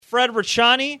Fred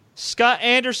Ricciani, Scott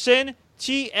Anderson,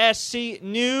 TSC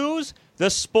News, the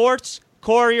Sports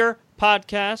Courier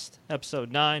Podcast,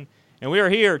 Episode 9. And we are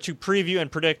here to preview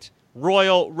and predict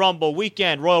Royal Rumble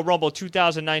weekend, Royal Rumble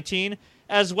 2019,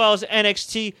 as well as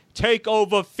NXT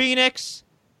TakeOver Phoenix.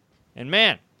 And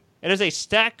man, it is a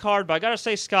stacked card, but I gotta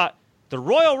say, Scott, the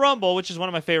Royal Rumble, which is one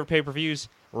of my favorite pay-per-views,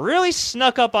 really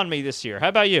snuck up on me this year. How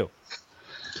about you?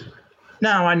 No,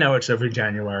 I know it's every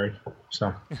January,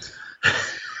 so...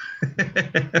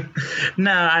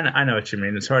 No, I know what you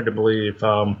mean. It's hard to believe.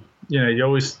 You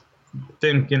always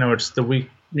think, it's the week,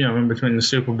 in between the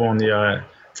Super Bowl and the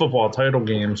football title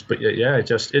games. But yeah, it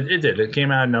did. It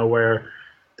came out of nowhere.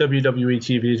 WWE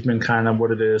TV has been kind of what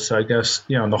it is. So I guess,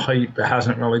 the hype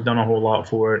hasn't really done a whole lot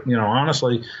for it.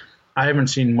 Honestly, I haven't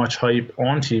seen much hype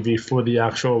on TV for the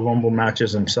actual Rumble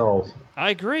matches themselves.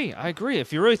 I agree.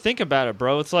 If you really think about it,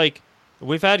 bro, it's like,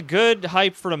 we've had good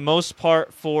hype for the most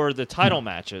part for the title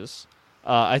matches.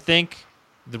 I think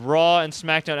the Raw and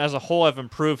SmackDown as a whole have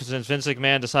improved since Vince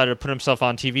McMahon decided to put himself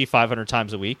on TV 500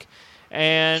 times a week.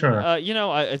 And, sure.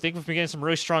 I think we've been getting some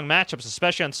really strong matchups,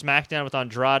 especially on SmackDown with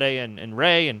Andrade and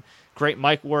Rey, and great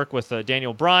mic work with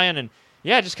Daniel Bryan. And,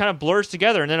 yeah, it just kind of blurs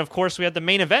together. And then, of course, we had the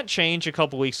main event change a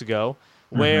couple weeks ago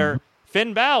where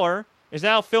Finn Balor is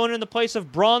now filling in the place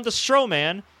of Braun the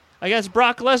Strowman against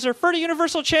Brock Lesnar for the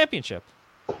Universal Championship.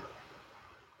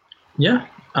 Yeah.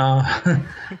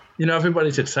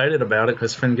 Everybody's excited about it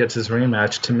because Finn gets his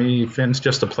rematch. To me, Finn's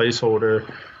just a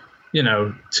placeholder,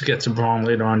 to get to Braun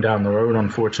later on down the road,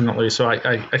 unfortunately. So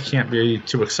I can't be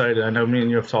too excited. I know me and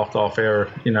you have talked off air,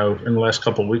 in the last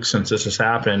couple of weeks since this has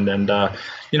happened. And,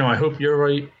 I hope you're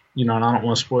right. And I don't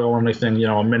want to spoil anything,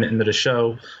 a minute into the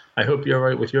show. I hope you're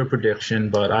right with your prediction,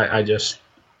 but I just,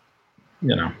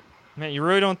 Man, you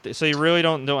really don't. So you really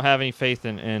don't have any faith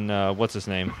in what's his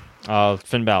name,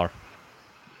 Finn Balor.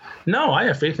 No, I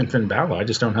have faith in Finn Balor. I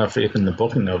just don't have faith in the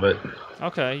booking of it.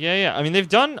 Okay, yeah. I mean, they've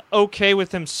done okay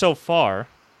with him so far.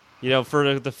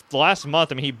 For the last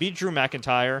month, he beat Drew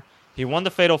McIntyre. He won the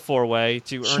Fatal 4-Way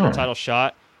to earn a title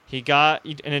shot. He got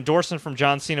an endorsement from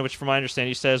John Cena, which, from my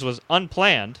understanding, he says was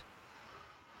unplanned.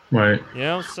 Right.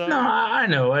 So... No, I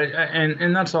know.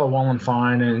 And that's all well and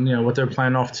fine. And, what they're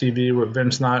playing off TV with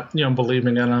Vince not,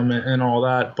 believing in him and all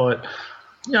that. But...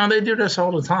 they do this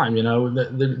all the time,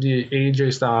 the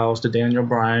AJ Styles, the Daniel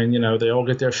Bryan, they all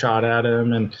get their shot at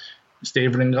him, and it's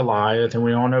David and Goliath, and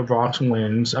we all know Brock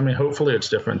wins. I mean, hopefully it's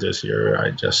different this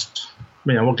year.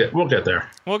 We'll get there.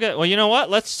 Well, you know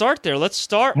what? Let's start there. Let's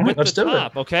start with the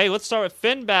top, okay? Let's start with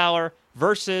Finn Balor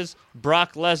versus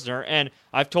Brock Lesnar, and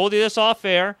I've told you this off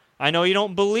air. I know you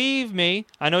don't believe me.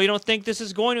 I know you don't think this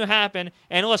is going to happen,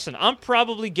 and listen, I'm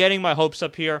probably getting my hopes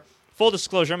up here. Full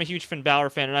disclosure, I'm a huge Finn Balor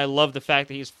fan, and I love the fact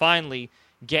that he's finally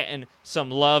getting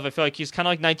some love. I feel like he's kind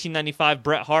of like 1995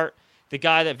 Bret Hart, the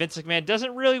guy that Vince McMahon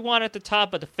doesn't really want at the top,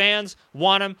 but the fans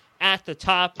want him at the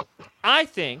top. I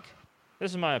think, this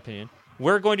is my opinion,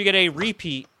 we're going to get a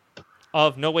repeat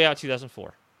of No Way Out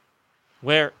 2004,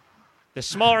 where the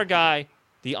smaller guy,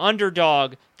 the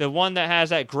underdog, the one that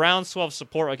has that groundswell of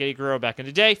support like Eddie Guerrero back in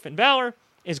the day, Finn Balor,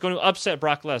 is going to upset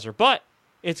Brock Lesnar. But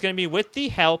it's going to be with the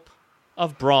help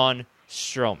of Braun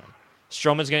Strowman.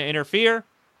 Strowman's going to interfere,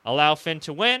 allow Finn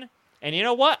to win, and you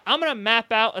know what? I'm going to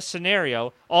map out a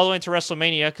scenario all the way into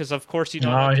WrestleMania because, of course, you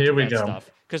don't have to do that stuff.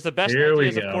 Because the best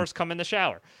ideas, of course, come in the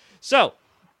shower. So,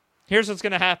 here's what's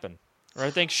going to happen, or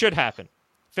I think should happen.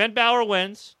 Finn Balor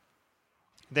wins.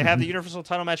 They have the Universal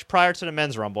title match prior to the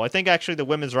Men's Rumble. I think, actually, the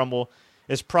Women's Rumble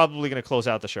is probably going to close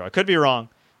out the show. I could be wrong.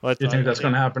 But, you think that's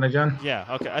going to happen again? Yeah,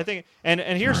 okay. I think, and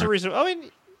here's the reason. I mean,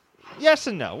 yes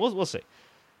and no. We'll see.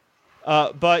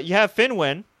 But you have Finn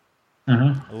win.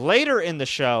 Later in the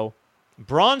show,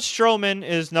 Braun Strowman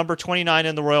is number 29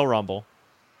 in the Royal Rumble.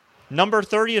 Number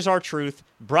 30 is R-Truth.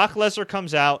 Brock Lesnar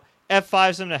comes out,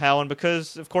 F5s him to hell, and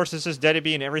because, of course, this is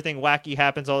WWE and everything wacky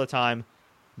happens all the time,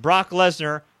 Brock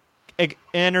Lesnar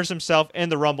enters himself in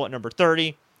the Rumble at number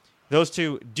 30. Those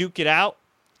two duke it out,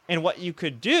 and what you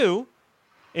could do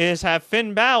is have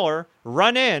Finn Balor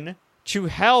run in to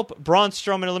help Braun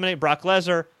Strowman eliminate Brock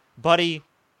Lesnar, but he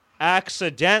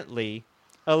accidentally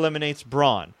eliminates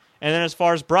Braun. And then as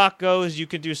far as Brock goes, you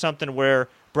could do something where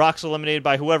Brock's eliminated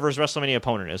by whoever his WrestleMania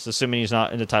opponent is, assuming he's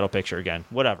not in the title picture again.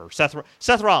 Whatever.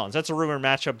 Seth Rollins, that's a rumored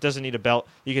matchup, doesn't need a belt.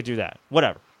 You could do that.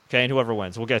 Whatever. Okay, and whoever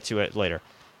wins. We'll get to it later.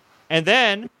 And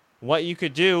then what you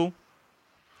could do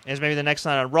is maybe the next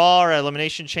night on Raw or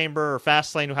Elimination Chamber or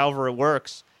Fastlane, however it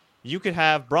works, you could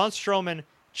have Braun Strowman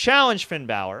challenge Finn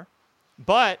Balor,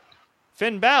 but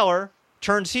Finn Balor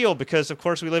turns heel because, of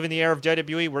course, we live in the era of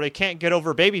WWE where they can't get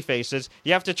over baby faces.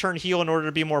 You have to turn heel in order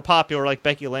to be more popular, like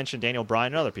Becky Lynch and Daniel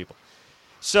Bryan and other people.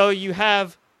 So you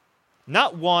have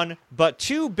not one, but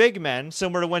two big men,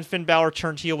 similar to when Finn Balor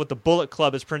turned heel with the Bullet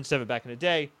Club as Prince Devitt back in the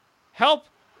day, help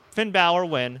Finn Balor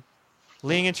win,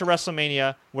 leading into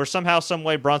WrestleMania, where somehow, some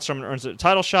way, Braun Strowman earns a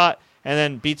title shot and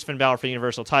then beats Finn Balor for the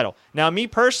Universal title. Now, me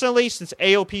personally, since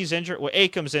AOP's injured, well,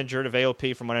 Akam's injured of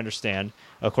AOP, from what I understand,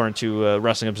 according to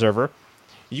Wrestling Observer,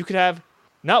 you could have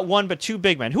not one, but two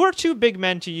big men. Who are two big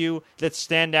men to you that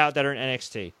stand out that are in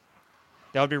NXT?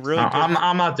 That would be really good.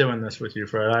 I'm not doing this with you,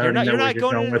 Fred. I already know where you're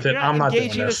going with it. I'm not doing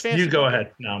this. You go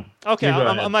ahead. No. Okay,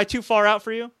 am I too far out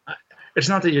for you? It's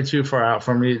not that you're too far out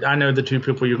for me. I know the two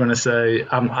people you're going to say,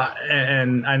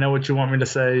 and I know what you want me to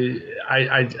say.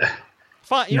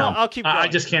 Fine, you know, I'll keep going. I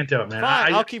just can't do it, man.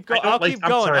 Fine, I'll keep going.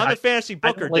 I'm the fantasy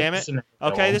booker, damn it.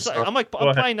 Okay, I'm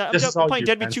playing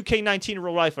Deadbeat 2K19 in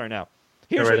real life right now.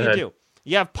 Here's what you do.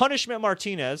 You have Punishment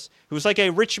Martinez, who's like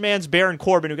a rich man's Baron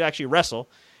Corbin who can actually wrestle.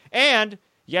 And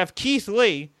you have Keith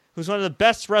Lee, who's one of the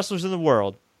best wrestlers in the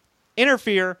world,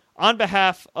 interfere on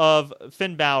behalf of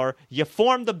Finn Balor. You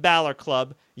form the Balor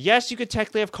Club. Yes, you could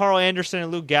technically have Carl Anderson and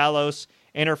Luke Gallows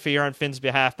interfere on Finn's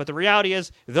behalf, but the reality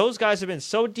is those guys have been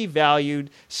so devalued,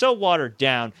 so watered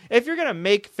down. If you're going to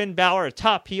make Finn Balor a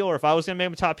top heel, or if I was going to make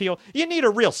him a top heel, you need a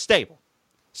real stable.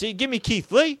 So you give me Keith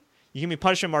Lee, you give me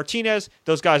Punishment Martinez.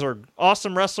 Those guys are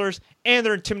awesome wrestlers, and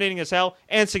they're intimidating as hell,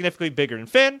 and significantly bigger than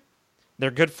Finn.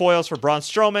 They're good foils for Braun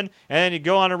Strowman, and then you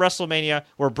go on to WrestleMania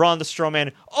where Braun the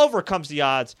Strowman overcomes the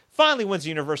odds, finally wins the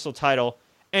Universal title,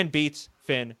 and beats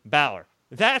Finn Balor.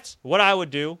 That's what I would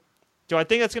do. Do I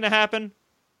think that's going to happen?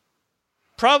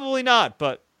 Probably not,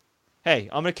 but hey,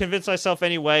 I'm going to convince myself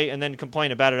anyway and then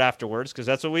complain about it afterwards, because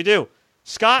that's what we do.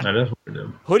 Scott, that is what we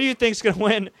do. Who do you think is going to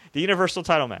win the Universal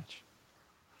title match?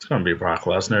 It's going to be Brock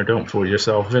Lesnar. Don't fool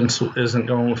yourself. Vince isn't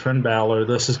going with Finn Balor.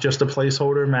 This is just a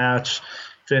placeholder match.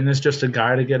 Finn is just a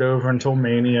guy to get over until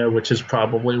Mania, which is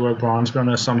probably where Braun's going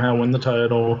to somehow win the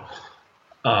title.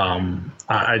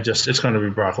 It's going to be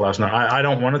Brock Lesnar. I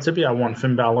don't want it to be. I want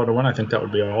Finn Balor to win. I think that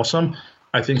would be awesome.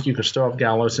 I think you could still have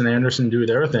Gallows and Anderson do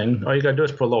their thing. All you got to do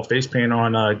is put a little face paint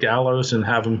on Gallows and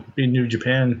have him be New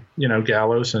Japan,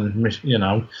 Gallows, and,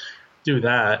 do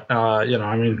that.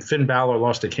 Finn Balor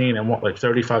lost to Kane in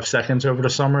 35 seconds over the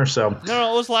summer. So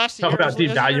no, it was last year. Talk about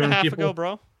devaluing people, ago, bro.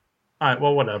 All right,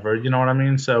 well, whatever. You know what I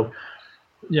mean? So,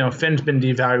 Finn's been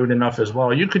devalued enough as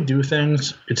well. You could do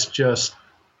things. It's just,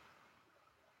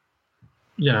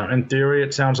 in theory,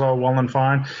 it sounds all well and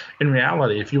fine. In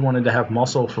reality, if you wanted to have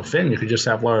muscle for Finn, you could just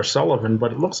have Lars Sullivan,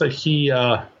 but it looks like he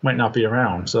might not be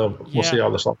around. So we'll see how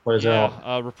this all plays out.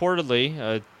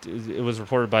 Reportedly, it was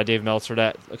reported by Dave Meltzer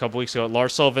that a couple weeks ago,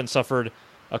 Lars Sullivan suffered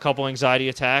a couple anxiety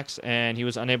attacks, and he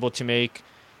was unable to make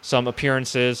some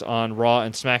appearances on Raw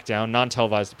and SmackDown,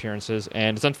 non-televised appearances,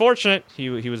 and it's unfortunate. He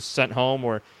was sent home,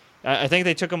 or I think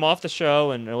they took him off the show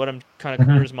and let him kind of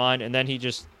clear his mind, and then he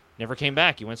just never came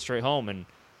back. He went straight home, and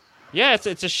yeah,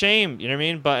 it's a shame, you know what I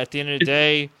mean? But at the end of the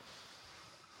day,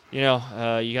 you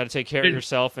got to take care of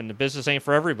yourself, and the business ain't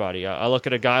for everybody. I look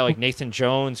at a guy like Nathan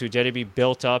Jones, who did be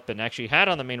built up and actually had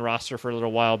on the main roster for a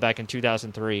little while back in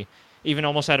 2003. Even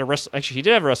almost had actually, he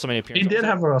did have a WrestleMania appearance. He did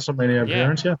have a WrestleMania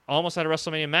appearance, yeah. Almost had a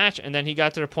WrestleMania match, and then he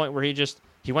got to the point where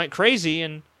he went crazy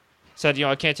and said,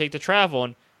 I can't take the travel,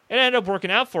 and it ended up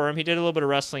working out for him. He did a little bit of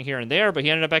wrestling here and there, but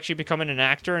he ended up actually becoming an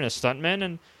actor and a stuntman,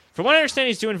 and from what I understand,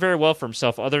 he's doing very well for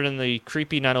himself, other than the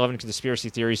creepy 9/11 conspiracy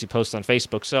theories he posts on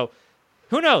Facebook. So,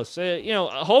 who knows?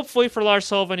 Hopefully for Lars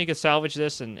Sullivan, he could salvage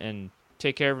this and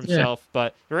take care of himself,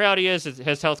 but the reality is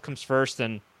his health comes first,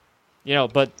 and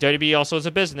but WWE also is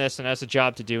a business and has a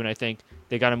job to do, and I think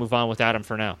they got to move on without him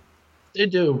for now. They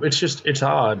do. It's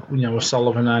odd. With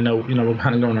Sullivan, I know, we're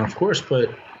kind of going off course, but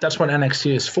that's what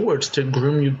NXT is for. It's to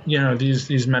groom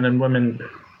these men and women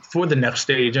for the next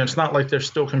stage. And it's not like they're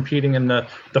still competing in the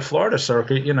Florida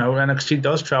circuit. NXT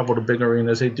does travel to big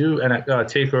arenas. They do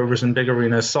takeovers in big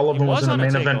arenas. Sullivan was in a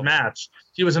main event match.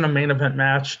 He was in a main event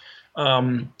match.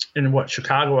 In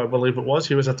Chicago, I believe it was.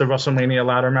 He was at the WrestleMania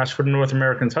ladder match for the North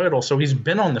American title, so he's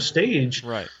been on the stage.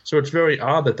 Right. So it's very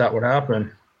odd that would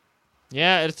happen.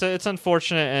 Yeah, it's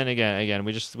unfortunate, and again,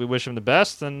 we wish him the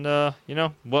best, and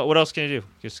what else can you do?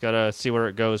 You just gotta see where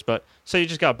it goes. But so you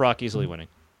just got Brock easily winning.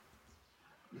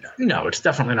 No, it's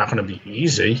definitely not going to be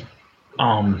easy.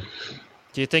 Do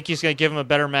you think he's going to give him a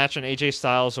better match than AJ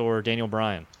Styles or Daniel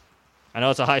Bryan? I know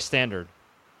it's a high standard.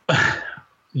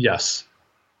 Yes.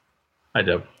 I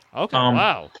do. Okay.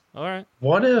 Wow. All right.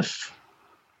 What if,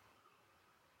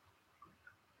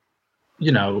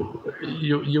 you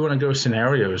want to go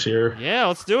scenarios here? Yeah,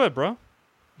 let's do it, bro.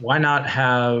 Why not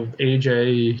have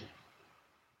AJ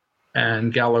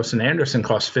and Gallows and Anderson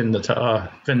cost Finn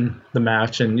the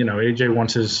match, and AJ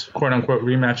wants his quote unquote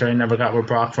rematch I never got with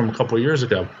Brock from a couple of years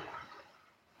ago.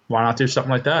 Why not do something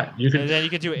like that? And then you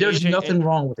could do there's AJ nothing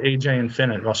wrong with AJ and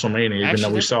Finn at WrestleMania, even though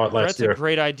we saw it last year. That's a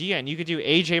great idea, and you could do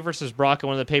AJ versus Brock in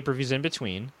one of the pay-per-views in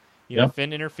between. Have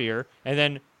Finn interfere, and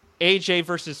then AJ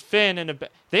versus Finn.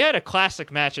 They had a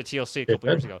classic match at TLC a couple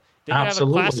years ago. They could have a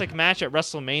classic match at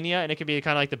WrestleMania, and it could be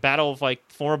kind of like the battle of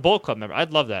former Bullet Club members.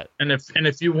 I'd love that. And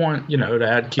if you want, to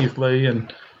add Keith Lee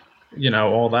and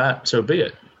all that, so be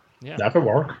it. Yeah, that could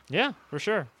work. Yeah, for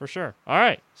sure. All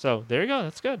right, so there you go.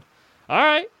 That's good. All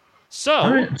right,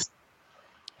 so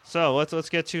let's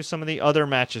get to some of the other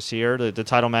matches here, the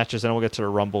title matches, and then we'll get to the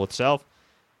Rumble itself.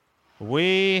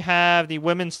 We have the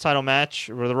women's title match,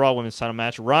 or the Raw women's title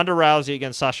match, Ronda Rousey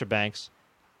against Sasha Banks.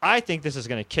 I think this is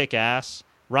going to kick ass.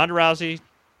 Ronda Rousey,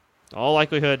 all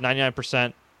likelihood,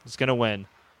 99%, is going to win.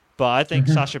 But I think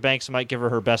Sasha Banks might give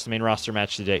her best main roster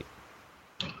match to date.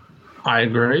 I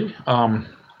agree.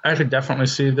 I could definitely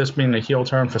see this being a heel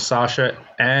turn for Sasha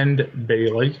and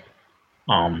Bayley.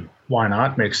 Why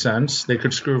not? Makes sense. They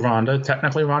could screw Ronda.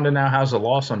 Technically, Ronda now has a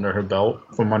loss under her belt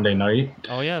for Monday night.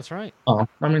 Oh, yeah, that's right.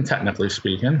 Technically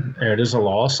speaking, it is a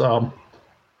loss.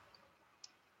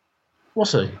 We'll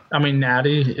see.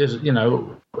 Natty is,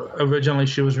 originally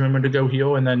she was rumored to go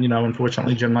heel, and then,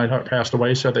 unfortunately Jim Neidhart passed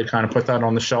away, so they kind of put that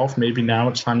on the shelf. Maybe now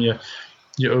it's time you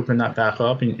open that back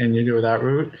up and you go that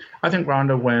route. I think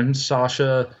Ronda wins.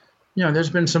 Sasha, there's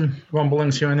been some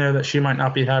rumblings here and there that she might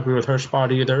not be happy with her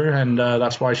spot either, and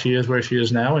that's why she is where she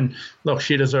is now. And look,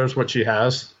 she deserves what she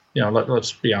has.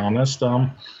 Let's be honest.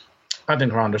 I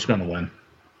think Ronda's going to win.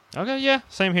 Okay, yeah,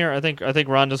 same here. I think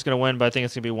Ronda's going to win, but I think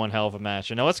it's going to be one hell of a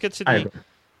match. And now let's get to the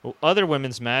other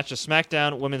women's match, a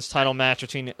SmackDown women's title match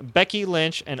between Becky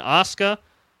Lynch and Asuka.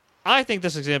 I think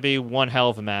this is going to be one hell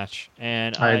of a match,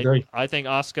 and I agree. I think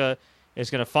Asuka is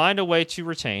going to find a way to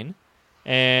retain,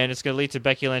 and it's going to lead to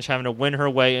Becky Lynch having to win her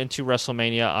way into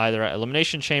WrestleMania either at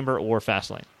Elimination Chamber or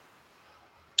Fastlane.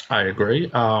 I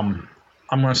agree.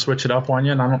 I'm going to switch it up on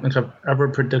you, and I don't think I've ever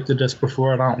predicted this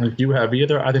before, and I don't think you have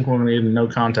either. I think we're going to need a no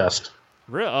contest.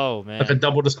 Really? Oh, man. Like a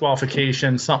double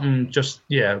disqualification, something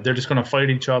they're just going to fight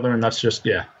each other, and that's just,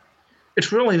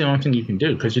 It's really the only thing you can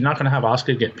do, because you're not going to have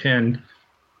Asuka get pinned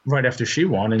right after she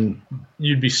won, and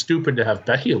you'd be stupid to have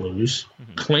Becky lose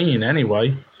clean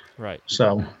anyway. Right.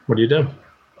 So, what do you do?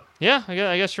 Yeah, I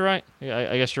guess you're right.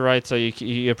 I guess you're right, so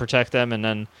you protect them, and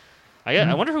then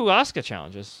I wonder who Asuka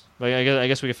challenges. Like, I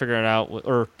guess we can figure it out,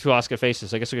 or who Asuka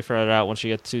faces. I guess we can figure it out once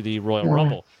you get to the Royal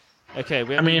Rumble. Okay.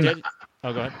 Go ahead.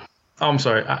 Oh, I'm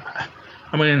sorry. I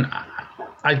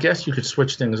guess you could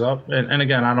switch things up. And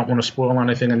again, I don't want to spoil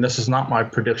anything, and this is not my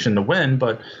prediction to win,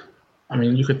 but,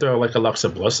 you could throw, Alexa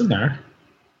Bliss in there.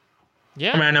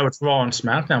 Yeah. I know it's Raw and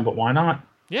SmackDown, but why not?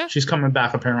 Yeah. She's coming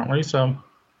back, apparently, so.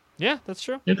 Yeah, that's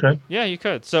true. You could. Yeah, you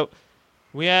could. So,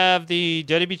 we have the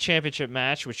WWE Championship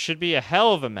match, which should be a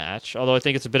hell of a match, although I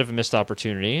think it's a bit of a missed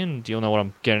opportunity, and you'll know what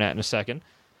I'm getting at in a second.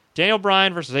 Daniel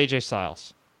Bryan versus AJ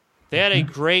Styles. They had a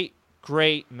great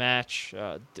match,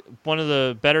 one of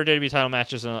the better WWE title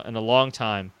matches in a long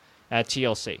time at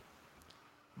TLC.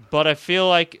 But I feel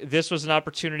like this was an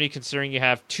opportunity, considering you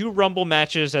have two Rumble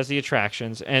matches as the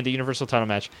attractions and the Universal title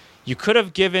match. You could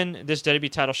have given this WWE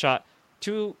title shot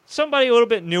to somebody a little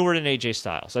bit newer than AJ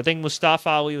Styles. I think Mustafa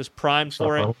Ali was primed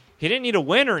for it. He didn't need a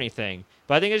win or anything,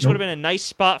 but I think it just would have been a nice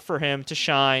spot for him to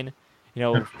shine,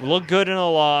 look good in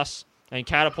a loss, and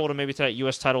catapult him maybe to that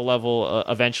U.S. title level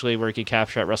eventually, where he could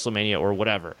capture at WrestleMania or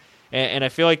whatever. And I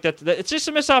feel like that it's just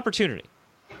a missed opportunity.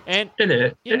 And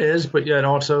it is, but yet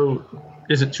also,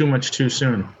 is it too much too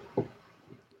soon?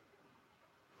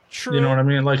 True. You know what I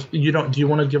mean? Do you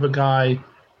want to give a guy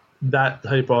that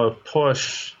type of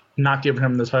push, not giving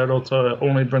him the title, to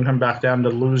only bring him back down to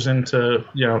losing to,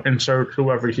 insert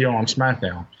whoever heel on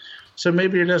SmackDown? So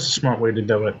maybe it is a smart way to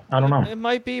do it. I don't know. It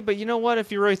might be, but you know what?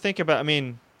 If you really think about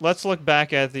it, let's look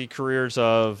back at the careers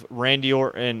of Randy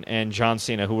Orton and John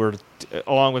Cena, who were,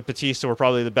 along with Batista, were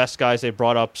probably the best guys they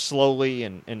brought up slowly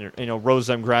and rose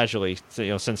them gradually,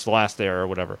 since the last era or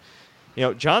whatever.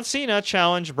 John Cena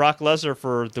challenged Brock Lesnar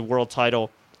for the world title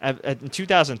in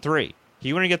 2003.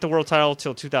 He wouldn't get the world title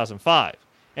until 2005.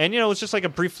 And, it was just like a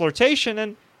brief flirtation,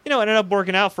 and, it ended up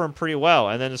working out for him pretty well.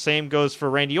 And then the same goes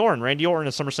for Randy Orton. Randy Orton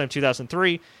in SummerSlam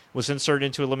 2003 was inserted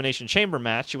into Elimination Chamber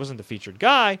match. He wasn't the featured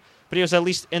guy, but he was at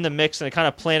least in the mix, and it kind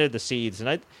of planted the seeds.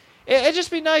 And it'd just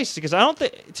be nice, because I don't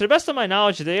think, to the best of my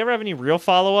knowledge, did they ever have any real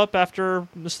follow-up after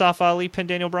Mustafa Ali pinned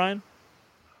Daniel Bryan?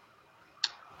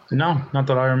 No, not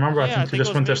that I remember. I think they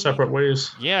just went their separate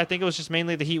ways. Yeah, I think it was just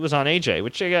mainly the heat was on AJ,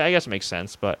 which I guess makes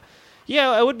sense. But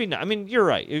Yeah, it would be. I mean, you're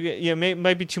right. It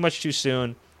might be too much too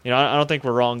soon. I don't think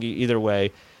we're wrong either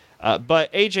way.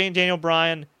 But AJ and Daniel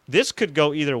Bryan, this could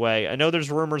go either way. I know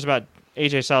there's rumors about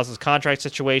AJ Styles' contract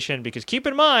situation because keep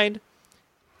in mind,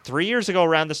 3 years ago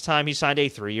around this time, he signed a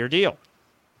 3-year deal.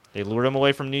 They lured him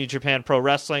away from New Japan Pro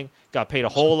Wrestling, got paid a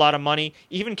whole lot of money,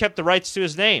 even kept the rights to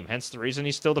his name, hence the reason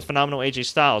he's still the phenomenal AJ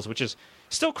Styles, which is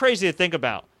still crazy to think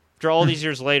about after all these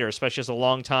years later, especially as a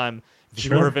long-time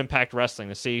viewer of Impact Wrestling,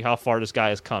 to see how far this guy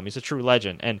has come. He's a true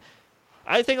legend. And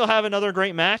I think he'll have another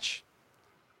great match.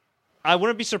 I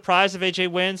wouldn't be surprised if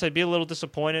AJ wins. I'd be a little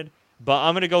disappointed. But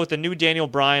I'm going to go with the new Daniel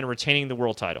Bryan retaining the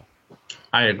world title.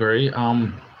 I agree.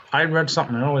 I read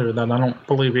something earlier that I don't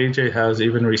believe AJ has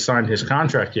even re-signed his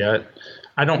contract yet.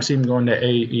 I don't see him going to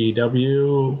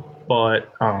AEW,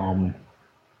 but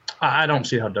I don't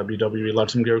see how WWE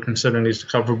lets him go, considering he's the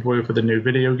cover boy for the new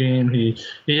video game. He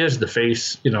is the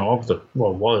face,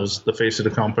 was the face of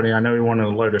the company. I know he wanted a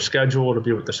lighter schedule to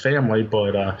be with his family,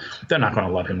 but they're not going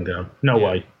to let him go. No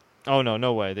way. Oh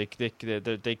no way!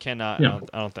 They cannot.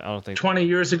 I don't think. 20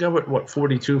 years ago, at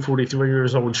 42, 43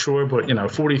 years old, sure,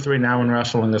 but 43 now in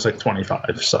wrestling is like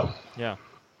 25. So yeah.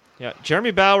 Jeremy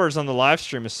Bowers on the live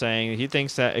stream is saying he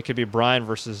thinks that it could be Bryan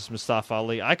versus Mustafa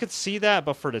Ali. I could see that,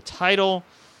 but for the title,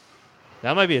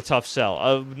 that might be a tough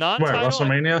sell. Non-title,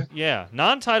 WrestleMania?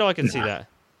 Non-title, I can see that.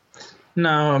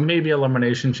 No, maybe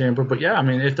Elimination Chamber, but yeah, I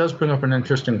mean, it does bring up an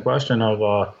interesting question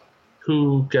of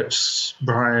who gets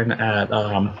Bryan at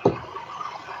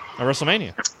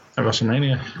WrestleMania. At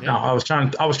WrestleMania. Yeah. No, I was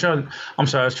trying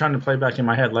to play back in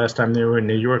my head last time they were in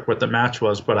New York what the match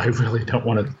was, but I really don't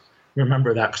want to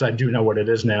remember that because I do know what it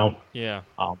is now. Yeah.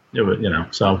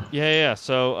 So. Yeah.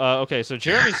 So, okay. So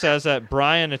Jeremy says that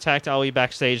Bryan attacked Ali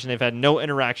backstage and they've had no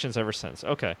interactions ever since.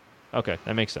 Okay.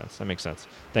 That makes sense.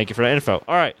 Thank you for that info.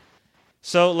 All right.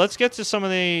 So let's get to some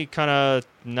of the kind of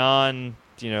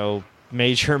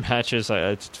major matches,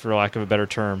 for lack of a better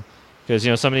term, because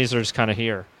some of these are just kind of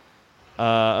here.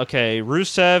 Okay,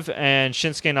 Rusev and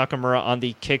Shinsuke Nakamura on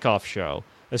the kickoff show.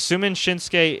 Assuming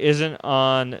Shinsuke isn't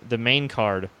on the main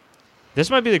card, this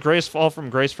might be the greatest fall from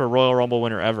grace for a Royal Rumble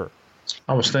winner ever.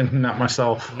 I was thinking that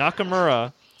myself.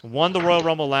 Nakamura won the Royal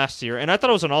Rumble last year, and I thought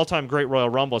it was an all-time great Royal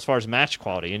Rumble as far as match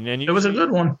quality. And it was a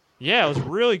good one. Yeah, it was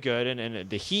really good, and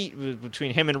the heat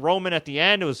between him and Roman at the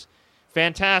end, it was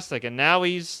fantastic. And now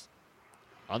he's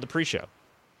on the pre-show.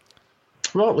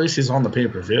 Well, at least he's on the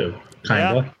pay-per-view,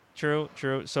 kind of. Yeah,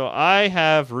 true. So I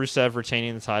have Rusev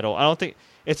retaining the title. I don't think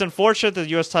it's unfortunate that the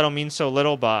U.S. title means so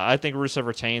little, but I think Rusev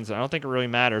retains, and I don't think it really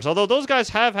matters. Although those guys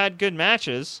have had good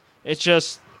matches, it's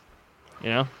just,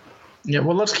 Yeah,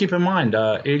 well, let's keep in mind,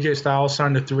 AJ Styles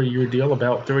signed a 3-year deal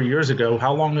about 3 years ago.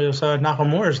 How long is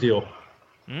Nakamura's deal?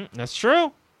 That's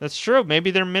true.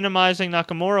 Maybe they're minimizing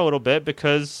Nakamura a little bit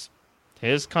because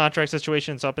his contract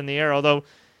situation's up in the air, although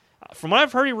from what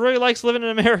I've heard, he really likes living in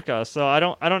America. So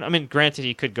I mean, granted,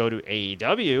 he could go to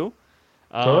AEW,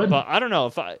 but I don't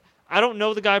know. I don't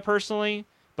know the guy personally,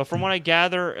 but from what I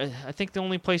gather, I think the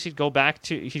only place he'd go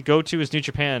to is New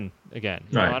Japan again.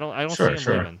 Right. I don't see him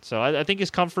leaving. So I think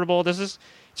he's comfortable.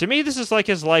 To me, this is like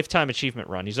his lifetime achievement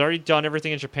run. He's already done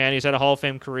everything in Japan. He's had a Hall of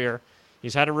Fame career.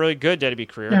 He's had a really good WWE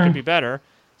career. It could be better.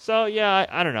 So yeah,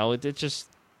 I don't know. It just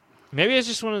maybe it's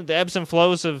just one of the ebbs and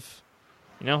flows of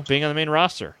being on the main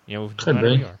roster. Could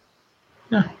be.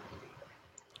 Yeah.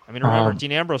 I mean, remember,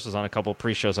 Dean Ambrose was on a couple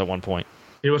pre-shows at one point.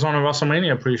 He was on a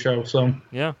WrestleMania pre-show, so.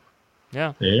 Yeah.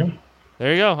 Yeah.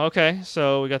 There you go. Okay,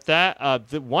 so we got that.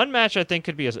 The one match I think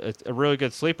could be a really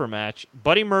good sleeper match.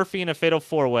 Buddy Murphy in a Fatal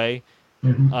 4-Way.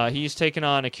 Mm-hmm. He's taking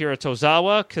on Akira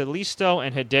Tozawa, Kalisto,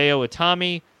 and Hideo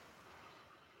Itami.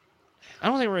 I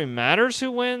don't think it really matters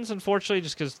who wins, unfortunately,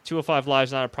 just because 205 Live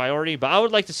is not a priority. But I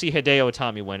would like to see Hideo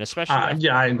Itami win, especially.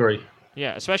 Yeah, I agree.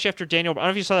 Yeah, especially after Daniel. I don't know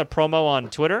if you saw that promo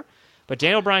on Twitter, but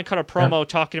Daniel Bryan cut a promo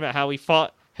talking about how he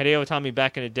fought Hideo Itami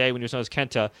back in the day when he was known as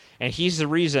Kenta, and he's the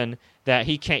reason that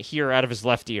he can't hear out of his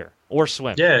left ear or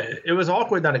swim. Yeah, it was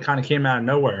awkward that it kind of came out of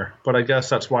nowhere, but I guess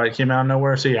that's why it came out of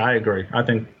nowhere. So yeah, I agree. I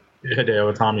think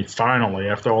Hideo Itami finally,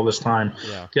 after all this time,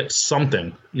 gets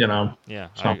something. Yeah,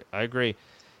 so. I agree.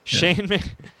 Shane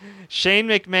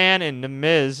McMahon and The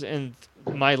Miz in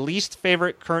my least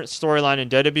favorite current storyline in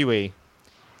WWE,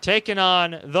 taking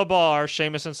on The Bar,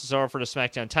 Sheamus and Cesaro for the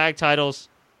SmackDown Tag Titles.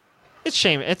 It's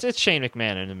Shane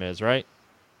McMahon and The Miz, right?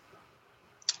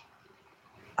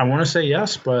 I want to say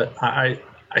yes, but I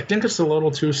think it's a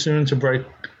little too soon to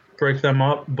break them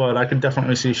up. But I could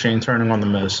definitely see Shane turning on The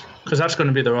Miz because that's going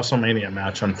to be the WrestleMania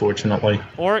match, unfortunately.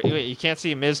 Or you can't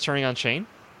see Miz turning on Shane?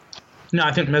 No,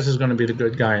 I think Miz is going to be the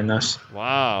good guy in this.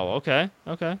 Wow. Okay.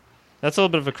 That's a little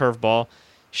bit of a curveball.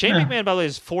 Shane McMahon, by the way,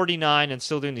 is 49 and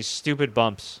still doing these stupid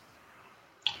bumps.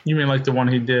 You mean like the one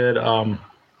he did,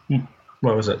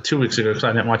 what was it, 2 weeks ago, because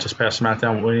I didn't watch his past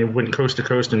SmackDown, when he went coast to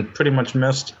coast and pretty much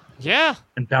missed? Yeah.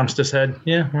 And bounced his head?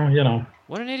 Yeah, well, you know.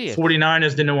 What an idiot. 49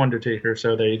 is the new Undertaker,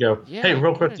 so there you go. Yeah, hey,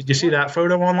 real quick, did you see that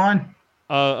photo online?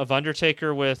 Of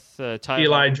Undertaker with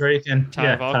Eli Drake and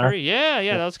Ty Valkyrie? Yeah,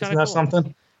 that was kind of cool. Isn't that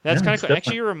something? That's kind of cool.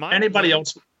 Actually, you remind Anybody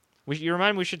else? You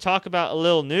remind me we should talk about a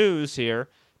little news here.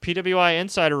 PWI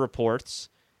Insider reports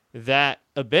that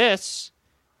Abyss,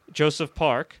 Joseph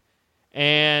Park,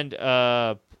 and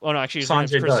his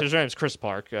name is Chris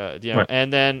Park. Right.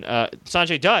 And then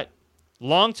Sanjay Dutt,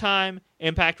 longtime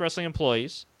Impact Wrestling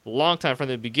employees, long time from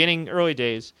the beginning, early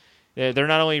days. They're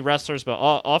not only wrestlers but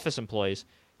office employees.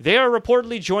 They are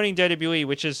reportedly joining WWE,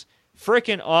 which is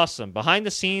freaking awesome. Behind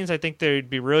the scenes, I think they'd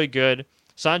be really good.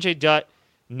 Sanjay Dutt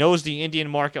knows the Indian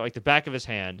market like the back of his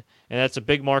hand, and that's a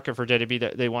big market for WWE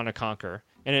that they want to conquer.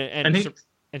 And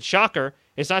shocker,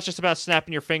 it's not just about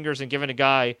snapping your fingers and giving a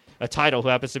guy a title who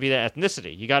happens to be that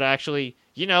ethnicity. You got to actually,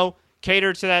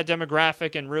 cater to that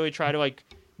demographic and really try to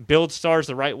build stars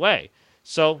the right way.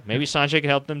 So maybe Sanjay can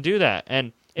help them do that.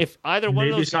 And if either one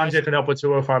of those guys... Maybe Sanjay could help with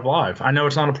 205 Live. I know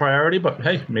it's not a priority, but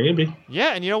hey, maybe.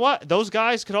 Yeah, and you know what? Those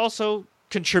guys could also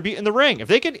contribute in the ring. If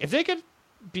they could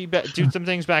do some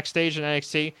things backstage in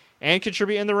NXT and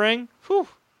contribute in the ring, whew.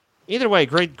 Either way,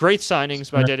 great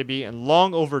signings by WWE and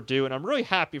long overdue. And I'm really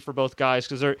happy for both guys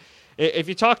because if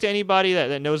you talk to anybody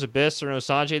that knows Abyss or knows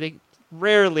Sanjay, they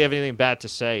rarely have anything bad to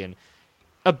say. And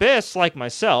Abyss, like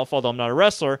myself, although I'm not a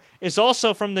wrestler, is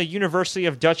also from the University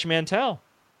of Dutch Mantel.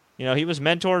 He was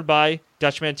mentored by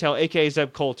Dutch Mantel, a.k.a.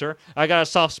 Zeb Coulter. I got a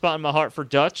soft spot in my heart for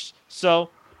Dutch,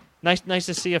 so nice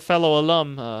to see a fellow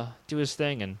alum do his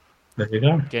thing and there you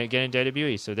go. Get in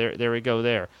WWE. So there we go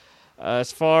there.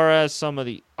 As far as some of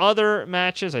the other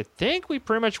matches, I think we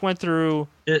pretty much went through...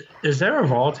 Is there a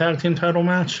Raw Tag Team title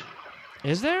match?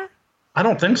 Is there? I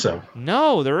don't think so.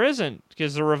 No, there isn't,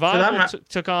 because the Revival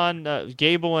took on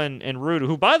Gable and Rude,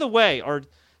 who, by the way, are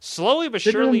slowly but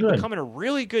surely becoming a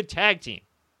really good tag team.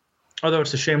 Although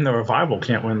it's a shame the Revival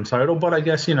can't win the title, but I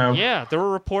guess, Yeah, there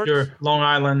were reports... Your Long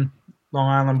Island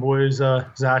boys,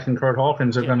 Zach and Kurt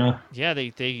Hawkins are gonna... Yeah,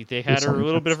 they had a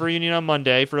little bit of a reunion on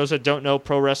Monday. For those that don't know,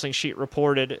 Pro Wrestling Sheet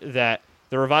reported that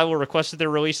the Revival requested their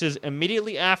releases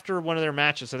immediately after one of their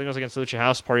matches. I think it was against Lucha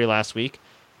House Party last week.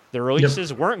 Their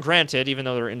releases weren't granted, even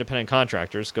though they're independent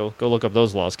contractors. Go look up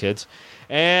those laws, kids.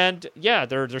 And yeah,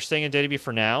 they're staying in WWE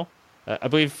for now. I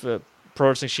believe Pro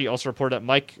Wrestling Sheet also reported that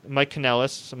Mike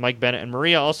Kanellis, Mike Bennett, and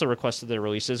Maria also requested their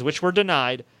releases, which were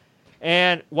denied.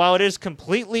 And while it is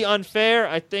completely unfair,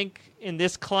 I think in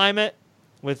this climate,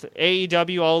 with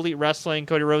AEW, All Elite Wrestling,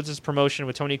 Cody Rhodes' promotion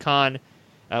with Tony Khan,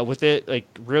 with it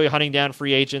really hunting down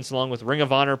free agents, along with Ring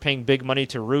of Honor paying big money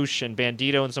to Roosh and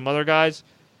Bandito and some other guys,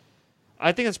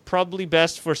 I think it's probably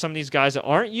best for some of these guys that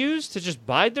aren't used to just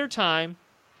bide their time,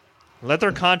 let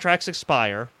their contracts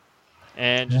expire,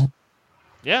 and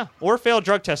or fail a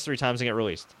drug test 3 times and get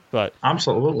released. But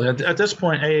absolutely, at this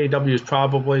point, AEW is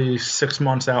probably 6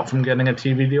 months out from getting a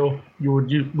TV deal. Would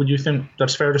you think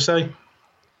that's fair to say?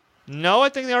 No, I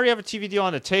think they already have a TV deal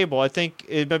on the table. I think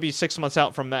it might be 6 months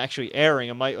out from actually airing.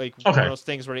 It might one of those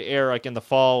things where they air in the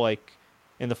fall,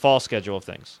 in the fall schedule of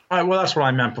things. All right, well, that's what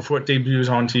I meant before it debuts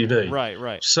on TV.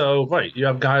 Right. So, you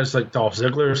have guys like Dolph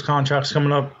Ziggler's contracts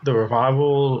coming up, the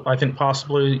Revival, I think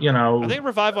possibly, I think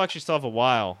Revival actually still have a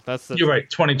while. You're right,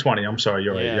 2020, I'm sorry,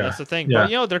 you're right. Yeah, that's the thing. Yeah.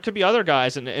 But, there could be other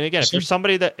guys, and again, if you're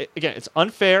somebody that, again, it's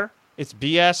unfair, it's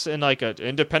BS in, an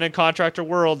independent contractor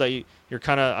world that you're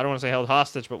kind of, I don't want to say held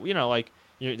hostage, but,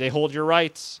 they hold your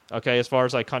rights, okay, as far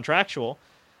as, contractual.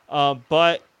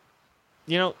 But...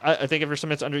 I think if you're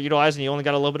somebody that's underutilized and you only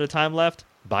got a little bit of time left,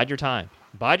 bide your time.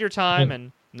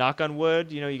 And knock on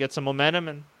wood, you get some momentum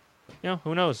and,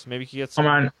 who knows? Maybe you can get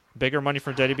some bigger money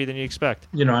from WWE than you expect.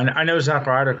 I know Zack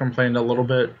Ryder complained a little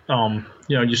bit.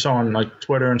 You saw on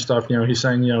Twitter and stuff, he's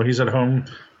saying, he's at home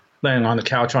laying on the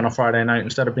couch on a Friday night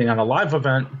instead of being on a live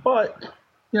event. But,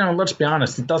 let's be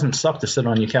honest, it doesn't suck to sit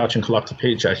on your couch and collect a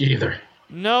paycheck either.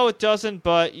 No, it doesn't.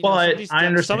 But I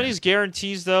understand. Some of these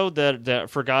guarantees, though, that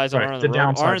for guys that aren't on the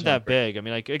road aren't that big. I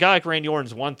mean, a guy like Randy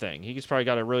Orton's one thing. He's probably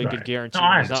got a really good guarantee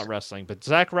when he's not wrestling. But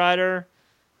Zack Ryder,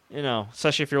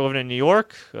 especially if you're living in New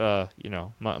York, might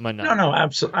not. No,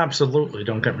 absolutely.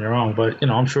 Don't get me wrong. But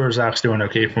I'm sure Zach's doing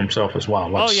okay for himself as well.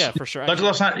 For sure.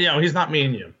 Let's not. He's not me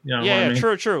and you.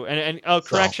 True. And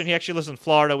correction, he actually lives in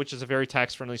Florida, which is a very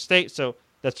tax-friendly state. So.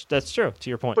 That's true, to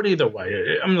your point. But either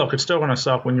way, look, it's still going to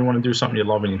suck when you want to do something you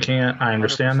love and you can't. I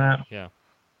understand 100%. that.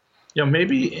 Yeah.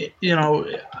 Maybe,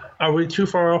 are we too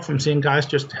far off from seeing guys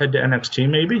just head to NXT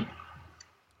maybe?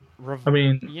 I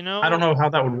mean, I don't know how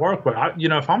that would work, but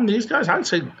if I'm these guys, I'd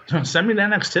say send me to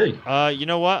NXT. You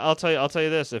know what? I'll tell you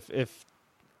this: if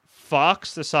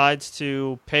Fox decides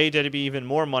to pay WWE even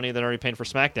more money than already paying for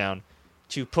SmackDown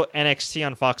to put NXT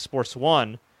on Fox Sports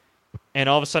 1, and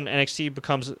all of a sudden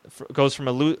NXT goes from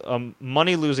a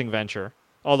money-losing venture,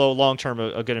 although long-term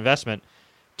a good investment,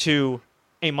 to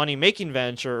a money-making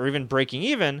venture or even breaking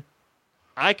even,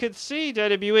 I could see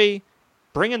WWE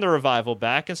bringing the Revival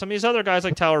back and some of these other guys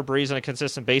like Tyler Breeze on a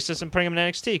consistent basis and putting them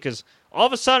in NXT, because all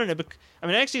of a sudden,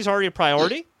 NXT is already a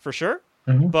priority for sure,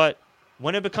 but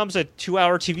when it becomes a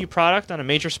 2-hour TV product on a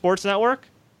major sports network,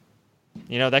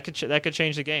 that could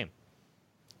change the game.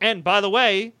 And by the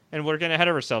way, and we're getting ahead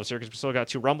of ourselves here because we still got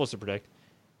 2 Rumbles to predict,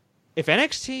 if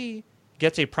NXT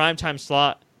gets a primetime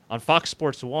slot on Fox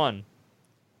Sports 1,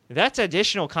 that's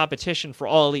additional competition for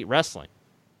All Elite Wrestling.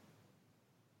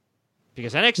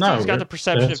 Because NXT's got the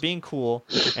perception of being cool,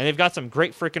 and they've got some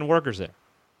great freaking workers there.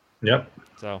 Yep.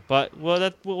 So, but we'll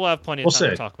have plenty of time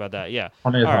to talk about that. Yeah.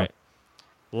 All right.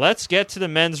 Let's get to the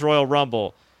Men's Royal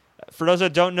Rumble. For those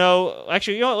that don't know,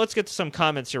 actually, let's get to some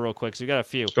comments here real quick. So we got a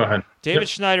few. Go ahead. David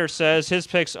Schneider says his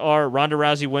picks are Ronda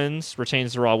Rousey wins,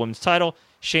 retains the Raw Women's title.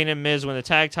 Shane and Miz win the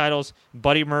tag titles.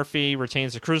 Buddy Murphy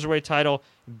retains the Cruiserweight title.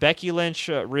 Becky Lynch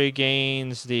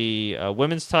regains the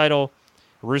Women's title.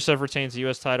 Rusev retains the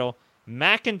U.S. title. Drew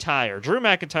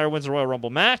McIntyre wins the Royal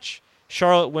Rumble match.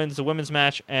 Charlotte wins the women's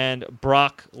match, and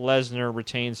Brock Lesnar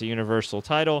retains the Universal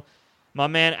title. My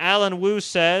man Alan Wu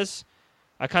says,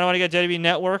 I kind of want to get WWE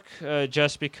Network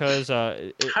just because...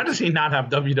 how does he not have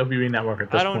WWE Network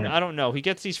at this point? I don't know. He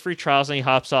gets these free trials and he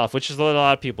hops off, which is what a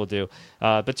lot of people do.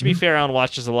 But to be fair, Alan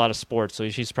watches a lot of sports, so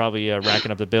he's probably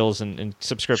racking up the bills and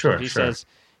subscriptions. He says,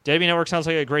 WWE Network sounds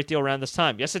like a great deal around this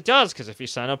time. Yes, it does, because if you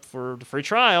sign up for the free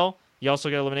trial... You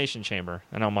also get Elimination Chamber.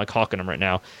 I know I'm hawking him right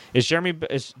now. Is Jeremy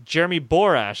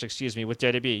Borash, with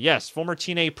WWE? Yes, former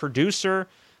TNA producer,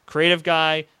 creative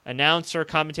guy, announcer,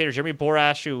 commentator. Jeremy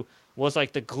Borash, who was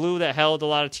like the glue that held a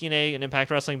lot of TNA and Impact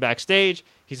Wrestling backstage.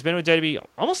 He's been with WWE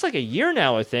almost like a year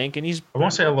now, I think, and I want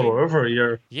to say a little over a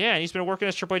year. Yeah, and he's been working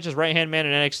as Triple H's right-hand man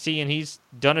in NXT, and he's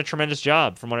done a tremendous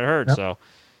job from what I heard. Yep. So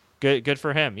good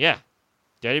for him. Yeah.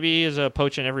 WWE is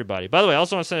poaching everybody. By the way, I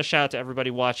also want to send a shout out to everybody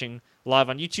watching live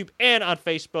on YouTube and on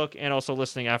Facebook, and also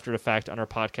listening after the fact on our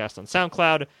podcast on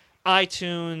SoundCloud,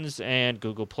 iTunes, and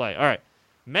Google Play. All right,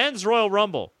 Men's Royal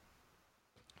Rumble.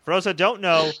 For those that don't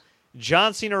know,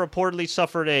 John Cena reportedly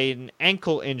suffered an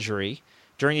ankle injury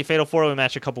during the Fatal 4-Way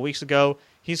match a couple weeks ago.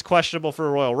 He's questionable for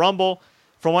a Royal Rumble.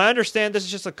 From what I understand, this is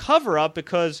just a cover-up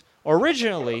because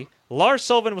originally Lars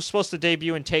Sullivan was supposed to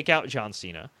debut and take out John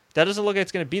Cena. That doesn't look like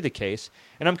it's going to be the case.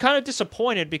 And I'm kind of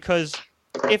disappointed because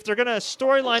if they're going to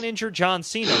storyline injure John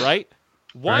Cena, right?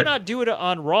 Why not do it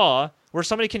on Raw where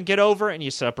somebody can get over and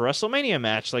you set up a WrestleMania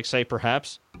match, like, say,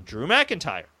 perhaps Drew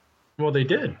McIntyre? Well, they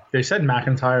did. They said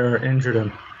McIntyre injured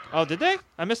him. Oh, did they?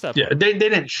 I missed that part. Yeah, they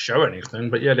didn't show anything,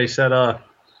 but yeah, they said, I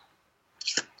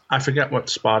forget what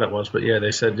spot it was, but yeah,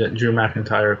 they said that Drew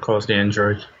McIntyre caused the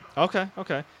injury. Okay.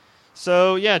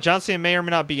 So, yeah, John Cena may or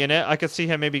may not be in it. I could see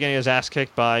him maybe getting his ass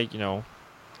kicked by, Drew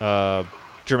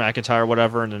McIntyre or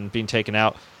whatever, and then being taken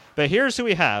out. But here's who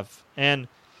we have. And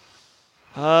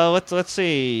let's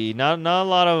see. Not a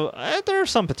lot of... there are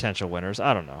some potential winners.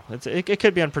 I don't know. It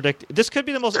could be unpredictable. This could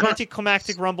be the most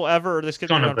anticlimactic Rumble ever, or this could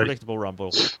be an unpredictable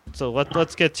Rumble. So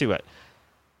let's get to it.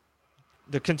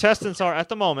 The contestants are, at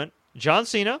the moment, John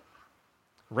Cena,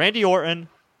 Randy Orton,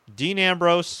 Dean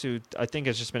Ambrose, who I think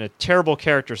has just been a terrible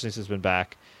character since he's been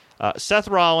back. Seth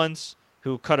Rollins,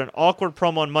 who cut an awkward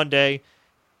promo on Monday,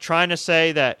 trying to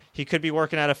say that he could be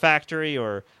working at a factory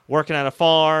or working at a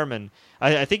farm. And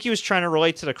I think he was trying to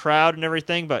relate to the crowd and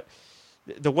everything. But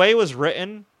the way it was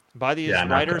written by these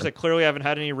writers that clearly haven't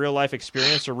had any real-life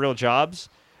experience or real jobs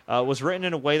was written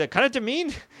in a way that kind of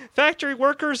demeaned factory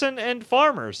workers and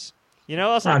farmers. I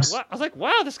was like,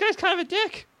 wow, this guy's kind of a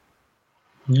dick.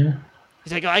 Yeah.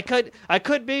 He's like, I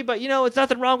could be, but it's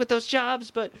nothing wrong with those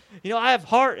jobs. But I have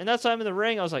heart, and that's why I'm in the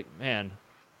ring. I was like, man,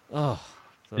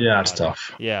 it's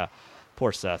tough. Yeah,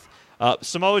 poor Seth.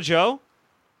 Samoa Joe,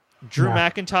 Drew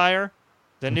McIntyre,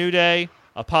 The New Day,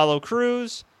 Apollo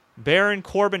Crews, Baron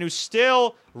Corbin, who's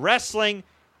still wrestling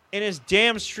in his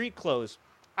damn street clothes.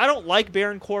 I don't like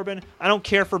Baron Corbin. I don't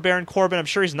care for Baron Corbin. I'm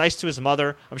sure he's nice to his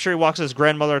mother. I'm sure he walks his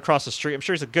grandmother across the street. I'm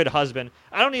sure he's a good husband.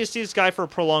 I don't need to see this guy for a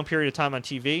prolonged period of time on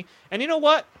TV. And you know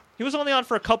what? He was only on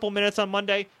for a couple minutes on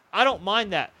Monday. I don't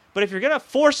mind that. But if you're going to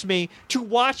force me to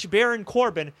watch Baron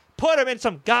Corbin, put him in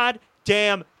some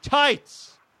goddamn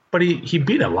tights. But he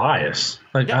beat Elias.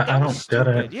 I don't get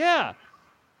it. Yeah.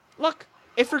 Look,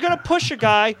 if you're going to push a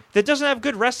guy that doesn't have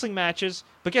good wrestling matches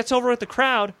but gets over with the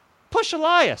crowd, Push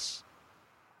Elias.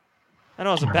 I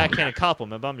know it's a backhanded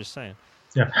compliment, but I'm just saying.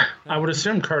 Yeah, I would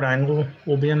assume Kurt Angle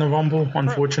will be in the Rumble,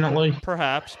 unfortunately.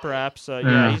 Perhaps.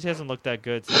 Yeah, he hasn't looked that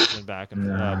good since he's been back.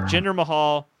 Jinder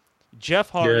Mahal, Jeff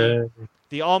Hardy,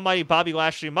 the almighty Bobby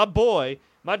Lashley, my boy,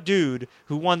 my dude,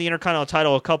 who won the Intercontinental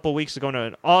title a couple weeks ago in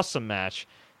an awesome match.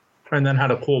 And then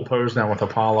had a cool pose down with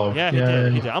Apollo. Yeah,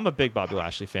 he did. I'm a big Bobby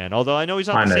Lashley fan, although I know he's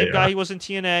not the same guy he was in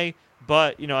TNA,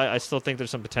 but I still think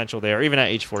there's some potential there, even at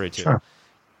age 42. Sure.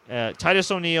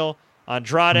 Titus O'Neil,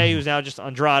 Andrade, who's now just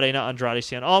Andrade, not Andrade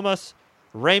Cien Almas,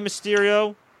 Rey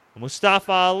Mysterio,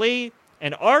 Mustafa Ali,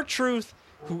 and R-Truth,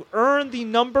 who earned the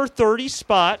number 30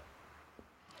 spot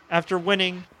after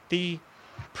winning the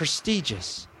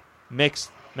prestigious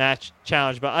Mixed Match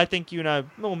Challenge. But I think you and I,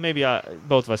 well, maybe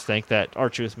both of us think that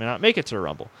R-Truth may not make it to the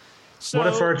Rumble. So, what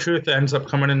if R-Truth ends up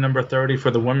coming in number 30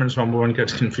 for the Women's Rumble and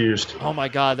gets confused? Oh, my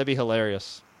God, that'd be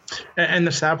hilarious. And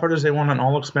the sad part is they want an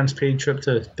all-expense-paid trip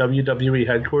to WWE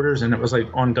headquarters, and it was,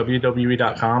 on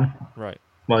WWE.com. Right.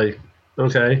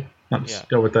 Okay, let's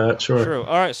go with that, sure. True.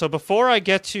 All right, so before I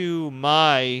get to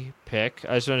my pick,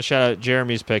 I just want to shout out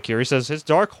Jeremy's pick here. He says his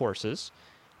dark horses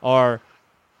are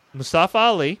Mustafa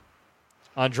Ali,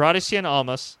 Andrade Cien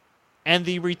Almas, and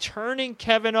the returning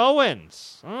Kevin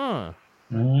Owens.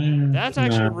 That's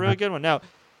actually a really good one. Now,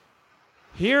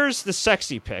 here's the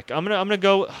sexy pick. I'm gonna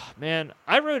go. Man,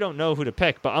 I really don't know who to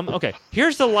pick, but okay.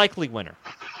 Here's the likely winner.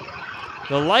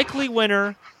 The likely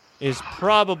winner is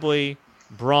probably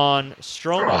Braun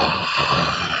Strowman,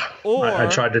 I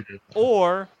tried to do that.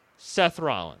 Or Seth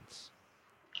Rollins.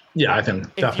 Yeah, I think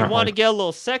if you want to get a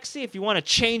little sexy, if you want to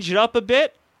change it up a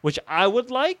bit, which I would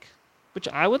like,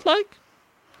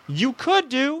 you could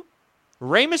do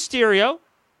Rey Mysterio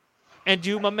and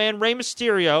do my man Rey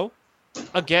Mysterio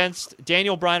against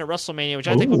Daniel Bryan at WrestleMania, which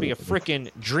I think would be a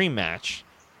freaking dream match.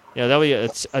 That would be a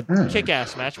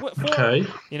kick-ass match. Okay.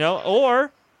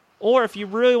 Or if you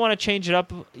really want to change it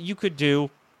up, you could do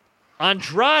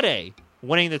Andrade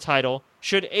winning the title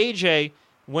should AJ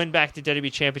win back the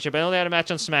WWE Championship. I know they had a match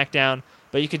on SmackDown,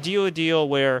 but you could do a deal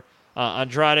where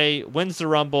Andrade wins the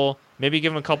Rumble, maybe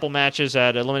give him a couple matches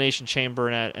at Elimination Chamber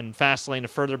and Fastlane to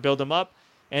further build him up,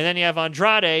 and then you have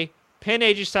Andrade pin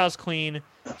AJ Styles clean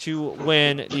to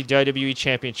win the WWE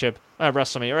Championship at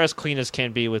WrestleMania, or as clean as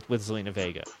can be with Zelina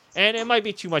Vega. And it might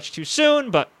be too much too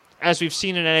soon, but as we've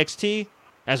seen in NXT,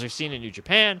 as we've seen in New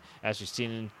Japan, as we've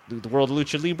seen in the world of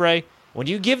Lucha Libre, when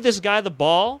you give this guy the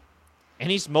ball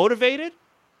and he's motivated,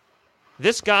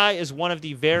 this guy is one of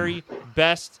the very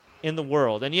best in the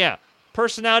world. And yeah,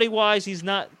 personality-wise, he's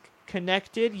not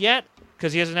connected yet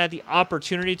because he hasn't had the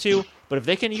opportunity to. But if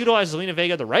they can utilize Zelina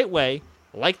Vega the right way,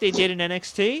 like they did in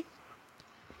NXT,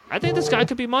 I think this guy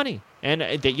could be money. And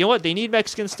you know what? They need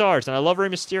Mexican stars. And I love Rey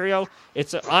Mysterio.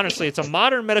 Honestly, it's a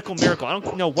modern medical miracle. I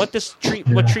don't know what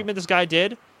treatment this guy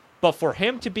did, but for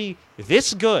him to be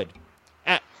this good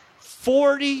at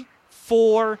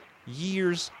 44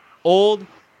 years old,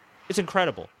 it's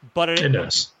incredible. But it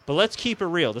does. But let's keep it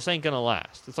real. This ain't going to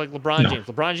last. It's like LeBron James.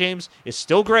 LeBron James is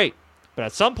still great. But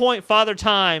at some point, Father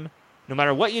Time, no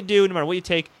matter what you do, no matter what you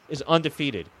take, is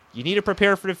undefeated. You need to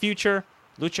prepare for the future.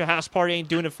 Lucha House Party ain't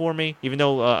doing it for me, even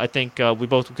though I think we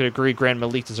both could agree Grand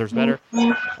Malik deserves better.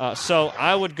 So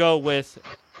I would go with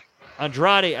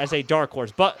Andrade as a dark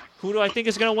horse. But who do I think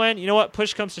is going to win? You know what?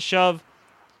 Push comes to shove.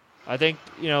 I think,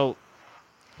 even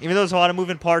though there's a lot of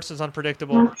moving parts, it's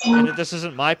unpredictable, and this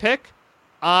isn't my pick,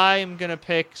 I'm going to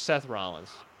pick Seth Rollins.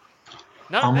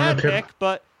 Not a bad pick,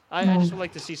 but I just would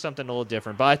like to see something a little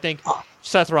different. But I think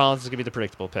Seth Rollins is going to be the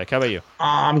predictable pick. How about you?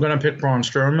 I'm going to pick Braun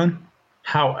Strowman.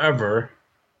 However,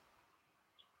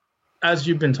 as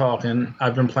you've been talking,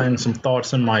 I've been playing some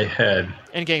thoughts in my head.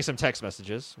 And getting some text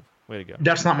messages. Way to go.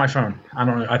 That's not my phone. I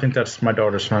don't know. I think that's my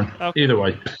daughter's phone. Okay. Either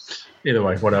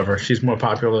way, whatever. She's more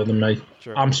popular than me.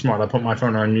 Sure. I'm smart. I put my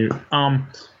phone on mute.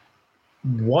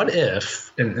 What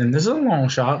if, and this is a long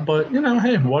shot, but,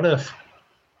 hey, what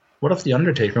if The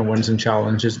Undertaker wins and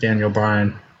challenges Daniel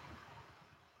Bryan?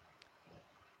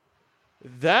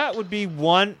 That would be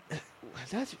one.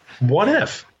 What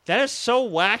if? That is so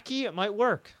wacky, it might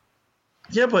work.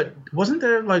 Yeah, but wasn't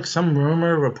there some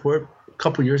report a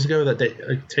couple years ago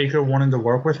that Taker wanted to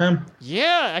work with him?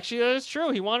 Yeah, actually that is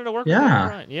true. He wanted to work with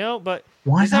Bryan. But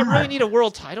why does that really need a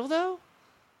world title though?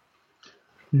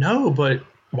 No, but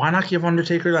why not give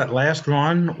Undertaker that last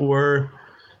run, or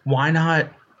why not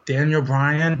Daniel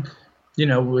Bryan?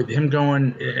 With him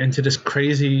going into this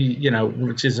crazy,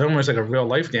 which is almost like a real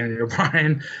life Daniel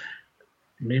Bryan.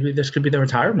 Maybe this could be the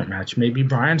retirement match. Maybe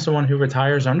Bryan's the one who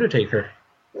retires Undertaker.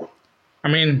 I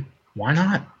mean, why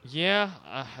not? Yeah,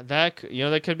 that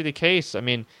could be the case. I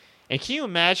mean, And can you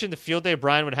imagine the field day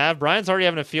Bryan would have? Bryan's already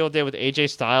having a field day with AJ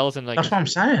Styles and that's what I'm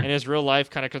saying. And his real life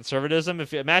kind of conservatism.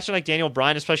 If you imagine like Daniel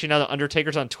Bryan, especially now the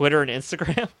Undertaker's on Twitter and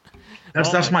Instagram.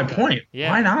 That's my point. Yeah.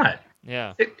 Why not?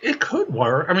 Yeah. It could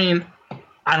work. I mean,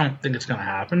 I don't think it's going to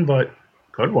happen, but it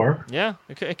could work. Yeah,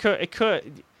 it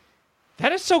could.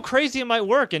 That is so crazy. It might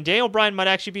work, and Daniel Bryan might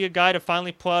actually be a guy to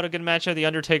finally pull out a good match of the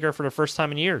Undertaker for the first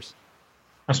time in years.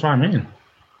 That's what I mean.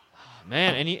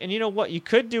 Man, and you know what? You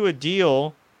could do a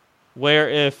deal where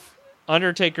if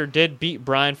Undertaker did beat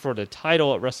Bryan for the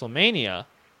title at WrestleMania,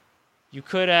 you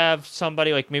could have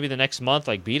somebody like maybe the next month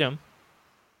like beat him.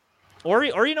 Or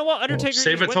you know what? Undertaker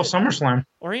save it till SummerSlam.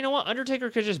 Or you know what? Undertaker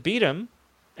could just beat him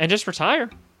and just retire.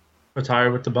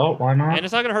 Retire with the belt. Why not? And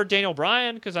it's not going to hurt Daniel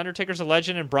Bryan because Undertaker's a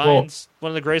legend and Bryan's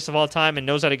one of the greatest of all time and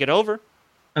knows how to get over.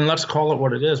 And let's call it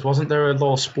what it is. Wasn't there a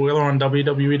little spoiler on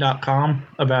WWE.com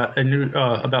about a new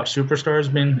about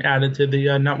superstars being added to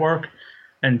the network?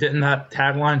 And didn't that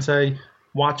tagline say,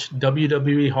 "Watch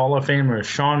WWE Hall of Famers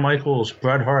Shawn Michaels,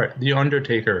 Bret Hart, The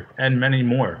Undertaker, and many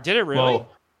more"? Did it really? Well,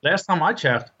 last time I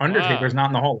checked, Undertaker's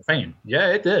not in the Hall of Fame. Yeah,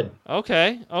 it did.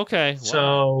 Okay.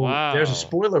 So there's a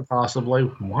spoiler possibly.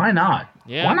 Why not?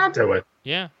 Yeah. Why not do it?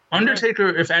 Yeah.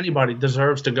 Undertaker, if anybody,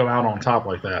 deserves to go out on top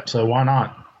like that. So why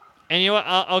not? And you know what?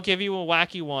 I'll give you a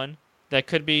wacky one that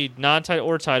could be non-title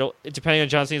or title, depending on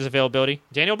John Cena's availability.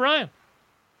 Daniel Bryan.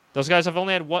 Those guys have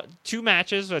only had two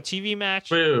matches, a TV match.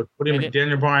 Wait, what do you mean,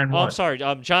 Daniel Bryan? What? Oh, I'm sorry,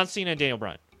 John Cena and Daniel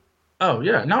Bryan. Oh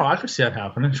yeah, no, I could see that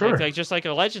happening. Sure, like just like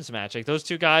a Legends match. Like those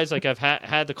two guys, like have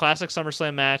had the classic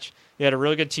SummerSlam match. They had a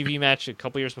really good TV match a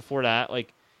couple years before that.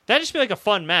 Like that'd just be like a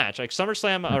fun match. Like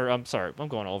SummerSlam, or I'm sorry, I'm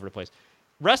going all over the place.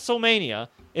 WrestleMania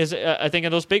is, I think,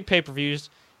 in those big pay-per-views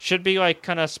should be like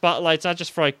kind of spotlights, not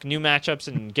just for like new matchups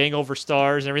and getting over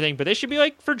stars and everything, but they should be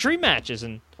like for dream matches.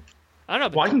 And I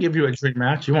don't know. Well, I can give you a dream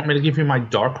match. You want me to give you my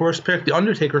dark horse pick? The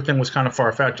Undertaker thing was kind of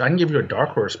far-fetched. I can give you a dark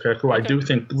horse pick who I do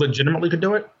think legitimately could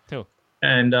do it. Who?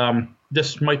 And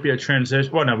this might be a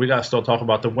transition. Well, no, we got to still talk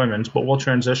about the women's, but we'll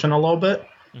transition a little bit.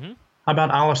 Mm-hmm. How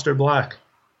about Aleister Black?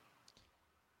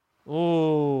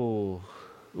 Ooh.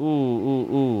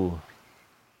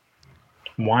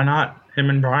 Why not him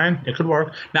and Bryan? It could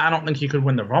work. Now, I don't think he could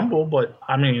win the Rumble, but,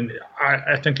 I mean,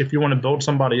 I think if you want to build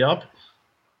somebody up,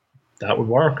 that would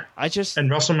work. And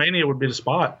WrestleMania would be the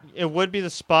spot. It would be the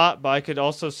spot, but I could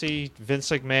also see Vince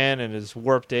McMahon and his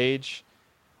warped age.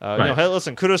 Right. You know, hey,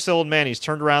 listen, kudos to the old man. He's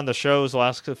turned around the shows the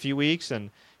last few weeks. And,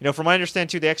 you know, from what I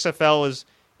understand, too, the XFL is,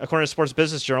 according to Sports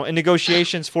Business Journal, in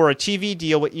negotiations for a TV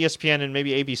deal with ESPN and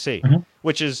maybe ABC,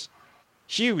 which is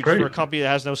huge for a company that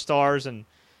has no stars and,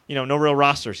 you know, no real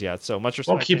rosters yet. So much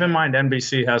respect. Well, keep in mind,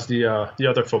 NBC has the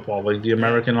other football league, the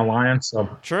American Alliance. So.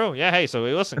 True. Yeah. Hey, so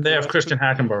listen. And they have Christian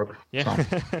Hackenberg. Yeah.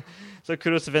 So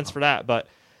kudos to Vince for that. But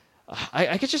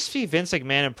I could just see Vince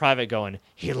McMahon in private going,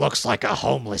 he looks like a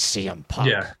homeless CM Punk.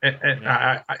 Yeah. And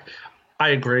I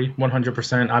agree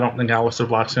 100%. I don't think Aleister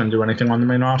Black's going to do anything on the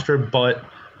main roster, but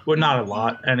not a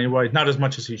lot anyway. Not as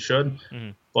much as he should.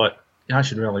 Mm-hmm. But I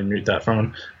should really mute that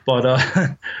phone.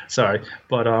 But sorry.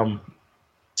 But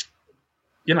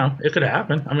you know, it could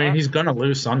happen. I mean, he's going to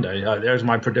lose Sunday. There's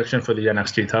my prediction for the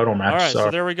NXT title match. All right, so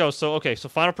there we go. So, okay, so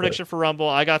final prediction for Rumble.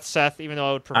 I got Seth, even though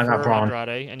I would prefer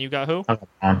Andrade. And you got who? I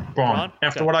got Braun.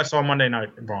 After what I saw Monday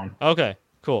night, Braun. Okay,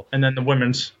 cool. And then the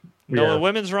women's. The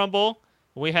women's Rumble,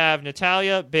 we have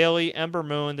Natalya, Bayley, Ember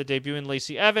Moon, the debuting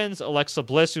Lacey Evans, Alexa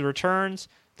Bliss, who returns,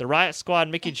 the Riot Squad,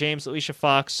 Mickie James, Alicia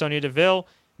Fox, Sonya Deville,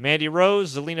 Mandy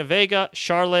Rose, Zelina Vega,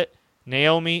 Charlotte,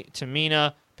 Naomi,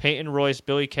 Tamina, Peyton Royce,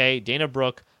 Billie Kay, Dana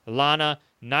Brooke, Lana,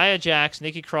 Nia Jax,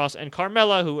 Nikki Cross, and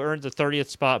Carmella, who earned the 30th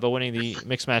spot by winning the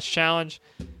Mixed Match Challenge.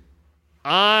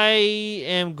 I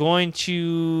am going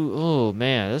to... Oh,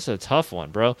 man, this is a tough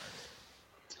one, bro.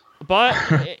 But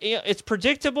it's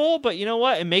predictable, but you know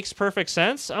what? It makes perfect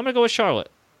sense. I'm going to go with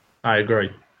Charlotte. I agree.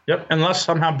 Yep, unless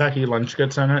somehow Becky Lynch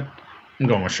gets in it, I'm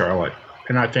going with Charlotte.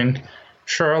 And I think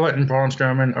Charlotte and Braun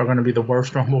Strowman are going to be the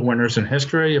worst Rumble winners in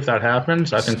history if that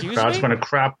happens. I think the crowd's going to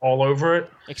crap all over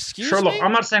it. Excuse me?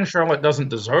 I'm not saying Charlotte doesn't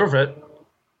deserve it,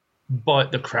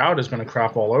 but the crowd is going to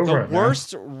crap all over it. The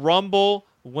worst Rumble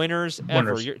winners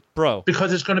ever. Bro.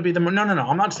 Because it's going to be no.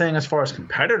 I'm not saying as far as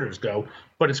competitors go,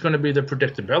 but it's going to be the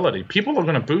predictability. People are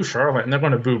going to boo Charlotte and they're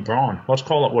going to boo Braun. Let's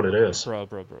call it what it is. Bro.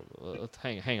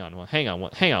 Hang on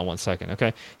one second,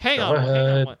 okay?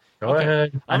 Go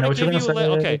ahead. I know what you're going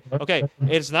to say. Okay.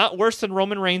 It's not worse than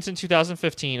Roman Reigns in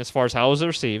 2015 as far as how it was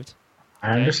received.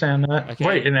 I understand that. Okay.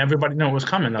 Right, and everybody knew it was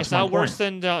coming. That's it's not worse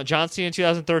than John Cena in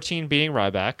 2013 beating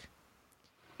Ryback.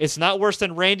 It's not worse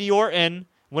than Randy Orton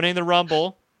winning the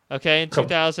Rumble, okay, in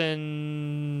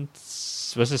 2016.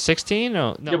 Was it 16?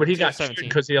 No, yeah, but he got 17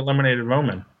 because he eliminated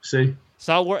Roman. See,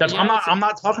 I'm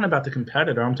not talking about the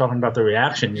competitor. I'm talking about the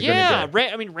reaction. I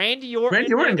mean, Randy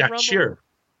Orton got cheered.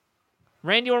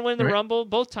 Randy Orton won the Rumble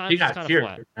both times. He got cheered,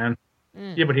 flat. Man.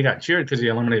 Yeah, but he got cheered because he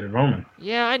eliminated Roman.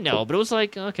 Yeah, I know, but it was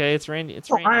like, okay, it's Randy.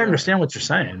 I understand what you're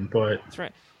saying, but it's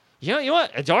right. You know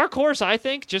what? A dark horse, I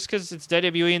think, just because it's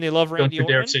WWE and they love Randy Orton. Don't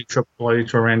you dare say Triple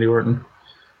H or Randy Orton.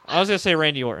 I was gonna say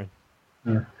Randy Orton.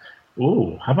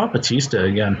 Ooh, how about Batista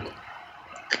again?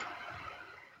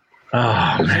 Oh,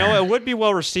 man. You know, it would be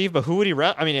well received, but who would he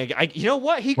wrestle? I mean, you know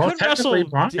what? He could wrestle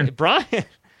Brian.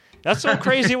 That's so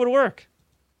crazy it would work.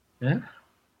 Yeah.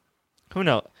 Who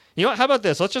knows? You know what? How about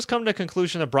this? Let's just come to the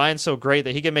conclusion that Brian's so great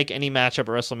that he can make any matchup at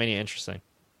WrestleMania interesting.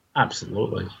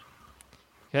 Absolutely.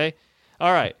 Okay.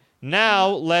 All right. Now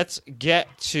let's get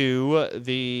to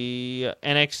the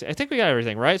NXT. I think we got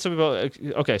everything, right?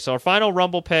 Okay, so our final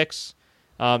Rumble picks.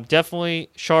 Definitely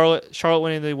Charlotte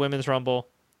winning the Women's Rumble.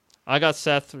 I got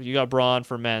Seth. You got Braun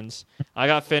for men's. I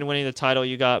got Finn winning the title.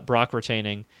 You got Brock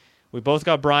retaining. We both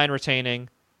got Brian retaining.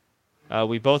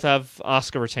 We both have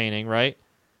Asuka retaining, right?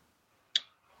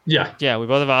 Yeah. Yeah, we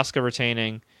both have Asuka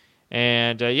retaining.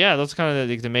 And, those are kind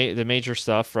of the major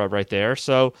stuff right there.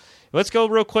 So let's go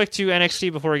real quick to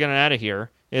NXT before we get out of here.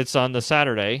 It's on the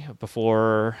Saturday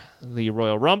before the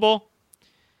Royal Rumble.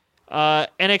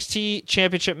 NXT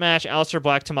Championship match, Aleister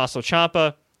Black, Tommaso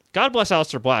Ciampa. God bless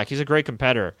Aleister Black. He's a great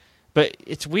competitor. But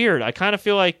it's weird. I kind of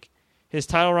feel like his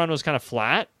title run was kind of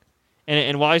flat.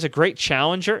 And while he's a great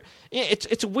challenger,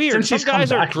 it's weird. Some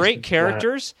guys are great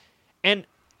characters. And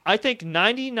I think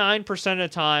 99% of the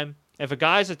time, if a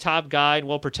guy's a top guy and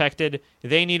well protected,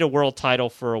 they need a world title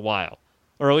for a while.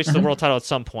 Or at least the world title at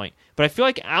some point. But I feel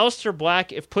like Aleister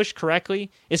Black, if pushed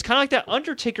correctly, is kind of like that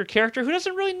Undertaker character who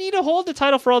doesn't really need to hold the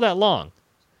title for all that long.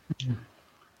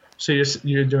 So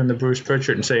you're doing the Bruce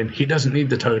Pritchard and saying he doesn't need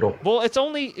the title. Well, it's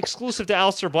only exclusive to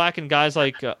Aleister Black and guys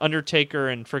like Undertaker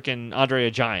and freaking Andre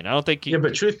the Giant. I don't think Yeah,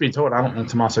 but truth be told, I don't think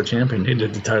Tommaso Ciampa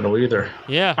needed the title either.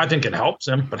 Yeah. I think it helps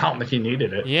him, but I don't think he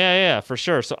needed it. Yeah, for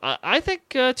sure. So I think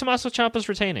Tommaso Ciampa's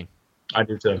retaining. I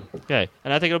do too. Okay,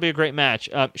 and I think it'll be a great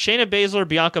match. Shayna Baszler,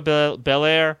 Bianca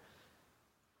Belair.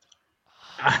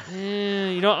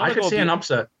 I could see an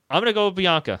upset. I'm going to go with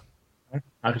Bianca.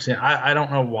 I could see. I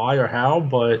don't know why or how,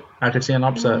 but I could see an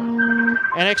upset.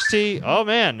 NXT. Oh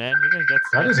man,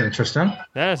 that is interesting.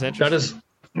 That is interesting. That is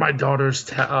my daughter's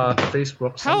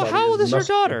Facebook. How old is your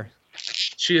daughter?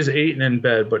 She is 8 and in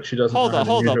bed, but she doesn't. Hold up.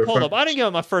 I didn't give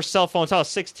her my first cell phone until I was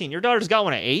 16. Your daughter's got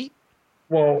one at 8.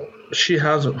 Well, she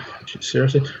has.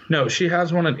 Seriously? No, she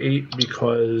has one at 8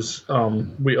 because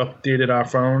we updated our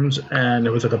phones and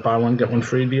it was like a buy one get one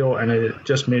free deal, and it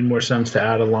just made more sense to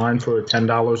add a line for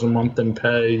 $10 a month and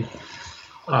pay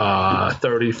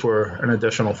 $30 for an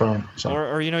additional phone. So.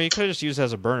 Or you could have just used it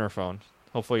as a burner phone.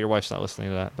 Hopefully your wife's not listening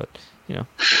to that, but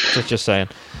just saying.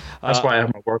 That's why I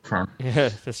have my work phone. Yeah,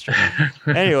 that's true.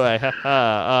 Anyway,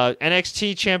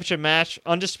 NXT Championship match,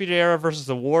 Undisputed Era versus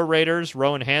the War Raiders,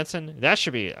 Rowan Hansen. That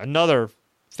should be another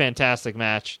fantastic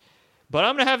match. But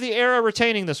I'm going to have the Era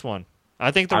retaining this one.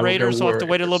 I think the Raiders will have to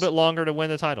wait a little bit longer to win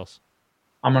the titles.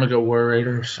 I'm going to go War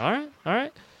Raiders. All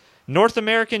right. North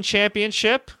American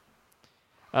Championship,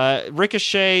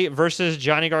 Ricochet versus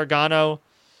Johnny Gargano.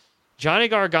 Johnny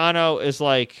Gargano is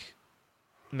like,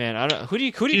 man, I don't. Who do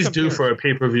you He's compare? Due for a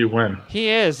pay-per-view win. He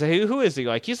is. Who is he?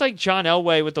 Like, he's like John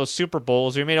Elway with those Super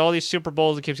Bowls. He made all these Super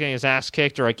Bowls and keeps getting his ass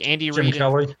kicked, or like Andy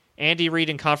Reid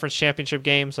in conference championship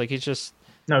games. Like, he's just.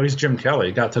 No, he's Jim Kelly.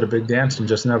 He got to the big dance and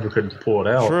just never could pull it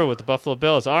out. True, with the Buffalo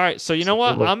Bills. All right, so you know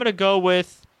what? I'm gonna go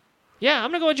with. Yeah, I'm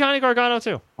gonna go with Johnny Gargano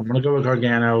too. I'm gonna go with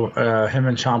Gargano. Him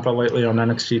and Ciampa lately on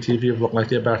NXT TV have looked like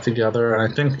they're back together,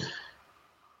 and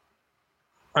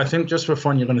I think just for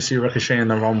fun, you're going to see Ricochet in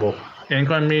the Rumble. It ain't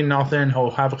going to mean nothing.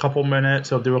 He'll have a couple minutes.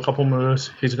 He'll do a couple moves.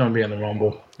 He's going to be in the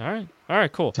Rumble. All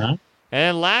right, cool. Huh?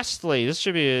 And lastly, this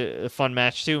should be a fun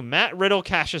match too. Matt Riddle,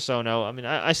 Cassius Ohno. I mean,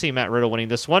 I see Matt Riddle winning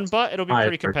this one, but it'll be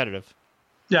pretty competitive.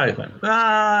 Yeah, I think.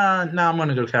 I'm going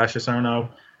to do Cassius Ohno.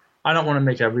 I don't want to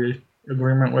make every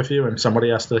agreement with you, and somebody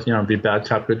has to, be bad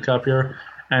cop, good cop here.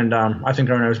 And I think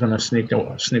Ohno's going to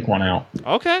sneak one out.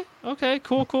 Okay,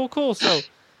 cool. So.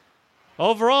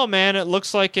 Overall, man, it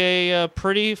looks like a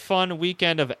pretty fun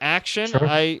weekend of action.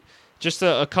 Sure. Just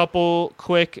a couple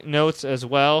quick notes as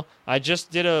well. I just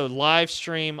did a live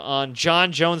stream on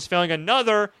John Jones failing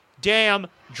another damn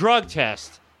drug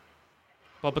test.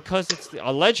 Well, because it's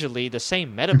allegedly the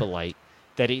same metabolite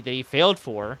that he failed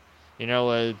for,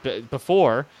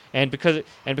 before, and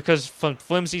because from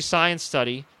flimsy science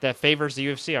study that favors the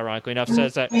UFC, ironically enough,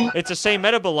 says that it's the same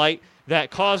metabolite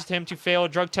that caused him to fail a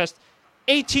drug test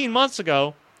 18 months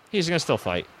ago. he's going to still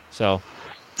fight. So,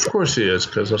 of course he is,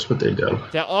 because that's what they do.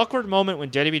 That awkward moment when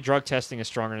WWE drug testing is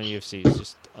stronger than UFC is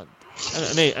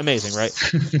just amazing, right?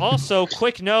 Also,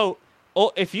 quick note,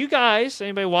 if you guys,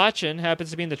 anybody watching,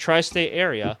 happens to be in the tri-state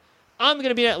area, I'm going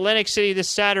to be in Atlantic City this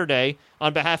Saturday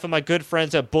on behalf of my good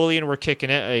friends at Bully and We're Kicking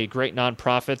It, a great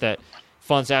nonprofit that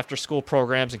funds after-school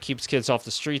programs and keeps kids off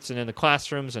the streets and in the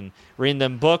classrooms and reading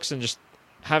them books and just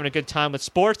having a good time with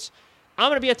sports. I'm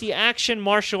going to be at the Action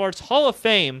Martial Arts Hall of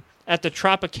Fame at the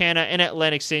Tropicana in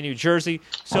Atlantic City, New Jersey.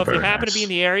 So if you happen to be in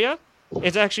the area,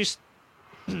 it's actually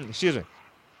excuse me.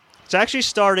 It's actually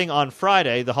starting on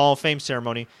Friday, the Hall of Fame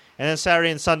ceremony, and then Saturday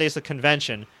and Sunday is the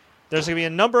convention. There's going to be a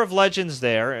number of legends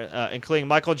there, including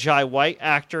Michael Jai White,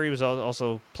 actor. He was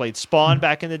also played Spawn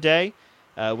back in the day.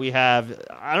 We have,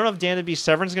 I don't know if Dan B.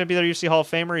 Severin's going to be there, UFC Hall of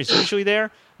Famer. He's usually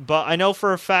there. But I know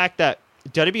for a fact that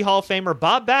WWE Hall of Famer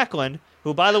Bob Backlund,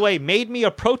 who, by the way, made me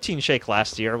a protein shake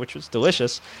last year, which was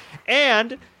delicious,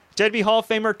 and WWE Hall of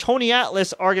Famer Tony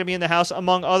Atlas are going to be in the house,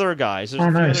 among other guys. There's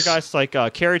a few other guys like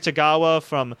Kerry Tagawa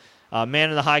from Man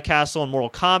in the High Castle and Mortal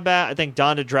Kombat. I think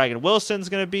Don the Dragon Wilson's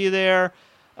going to be there.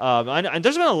 And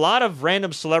there's been a lot of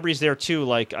random celebrities there, too.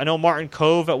 Like, I know Martin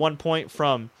Kove at one point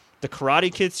from the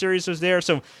Karate Kid series was there.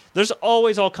 So there's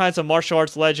always all kinds of martial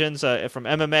arts legends from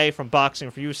MMA, from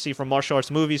boxing, from UFC, from martial arts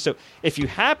movies. So if you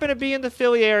happen to be in the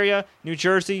Philly area, New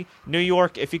Jersey, New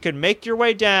York, if you could make your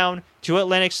way down to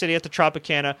Atlantic City at the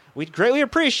Tropicana, we'd greatly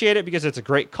appreciate it because it's a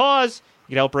great cause.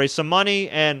 You can help raise some money,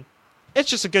 and it's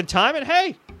just a good time. And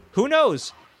hey, who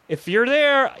knows? If you're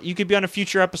there, you could be on a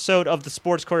future episode of the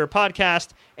Sports Courier podcast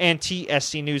and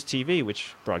TSC News TV,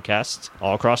 which broadcasts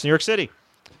all across New York City.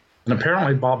 And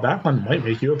apparently Bob Backlund might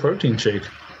make you a protein shake.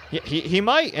 Yeah, he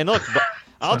might. And look,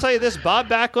 I'll tell you this, Bob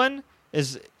Backlund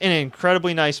is an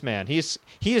incredibly nice man. He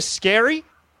is scary.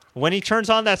 When he turns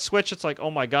on that switch, it's like,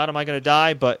 oh my God, am I going to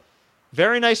die? But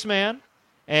very nice man.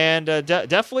 And they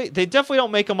definitely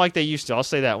don't make him like they used to. I'll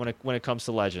say that when it comes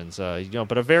to legends.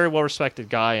 But a very well-respected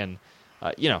guy, and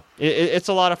it's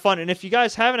a lot of fun. And if you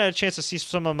guys haven't had a chance to see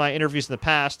some of my interviews in the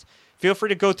past, feel free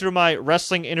to go through my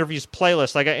wrestling interviews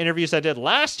playlist. I got interviews I did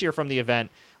last year from the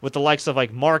event with the likes of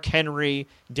like Mark Henry,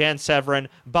 Dan Severin,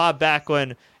 Bob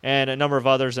Backlund, and a number of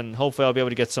others, and hopefully I'll be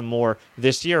able to get some more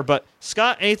this year. But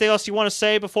Scott, anything else you want to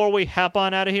say before we hop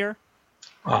on out of here?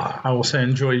 I will say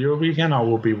enjoy your weekend. I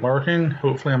will be working.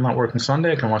 Hopefully I'm not working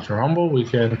Sunday. I can watch the Rumble. We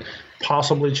can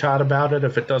possibly chat about it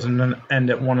if it doesn't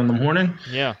end at 1 a.m.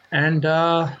 Yeah. And,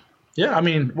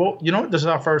 this is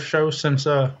our first show since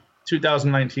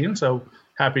 2019, so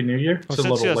Happy New Year. It's a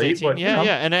little late. But, yeah.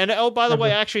 And by the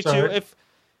way, actually, too, if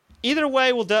either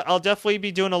way, I'll definitely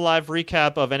be doing a live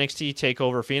recap of NXT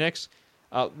TakeOver Phoenix.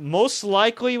 Most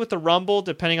likely with the Rumble,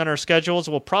 depending on our schedules,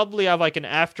 we'll probably have like an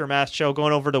aftermath show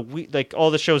going over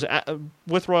all the shows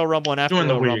with Royal Rumble and after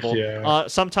Royal Rumble. Yeah.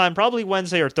 Sometime probably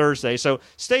Wednesday or Thursday. So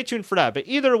stay tuned for that. But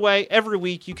either way, every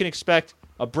week you can expect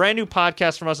a brand new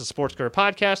podcast from us at Sports Courier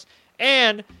Podcast,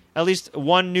 and at least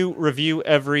one new review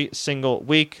every single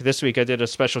week. This week I did a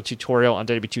special tutorial on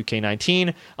WWE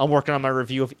 2K19. I'm working on my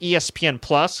review of ESPN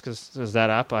Plus because there's that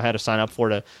app I had to sign up for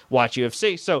to watch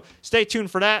UFC. So stay tuned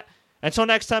for that. Until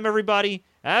next time, everybody,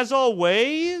 as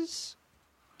always,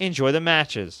 enjoy the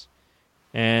matches.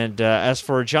 And as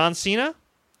for John Cena,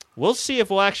 we'll see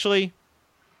if we'll actually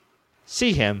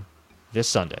see him this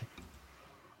Sunday.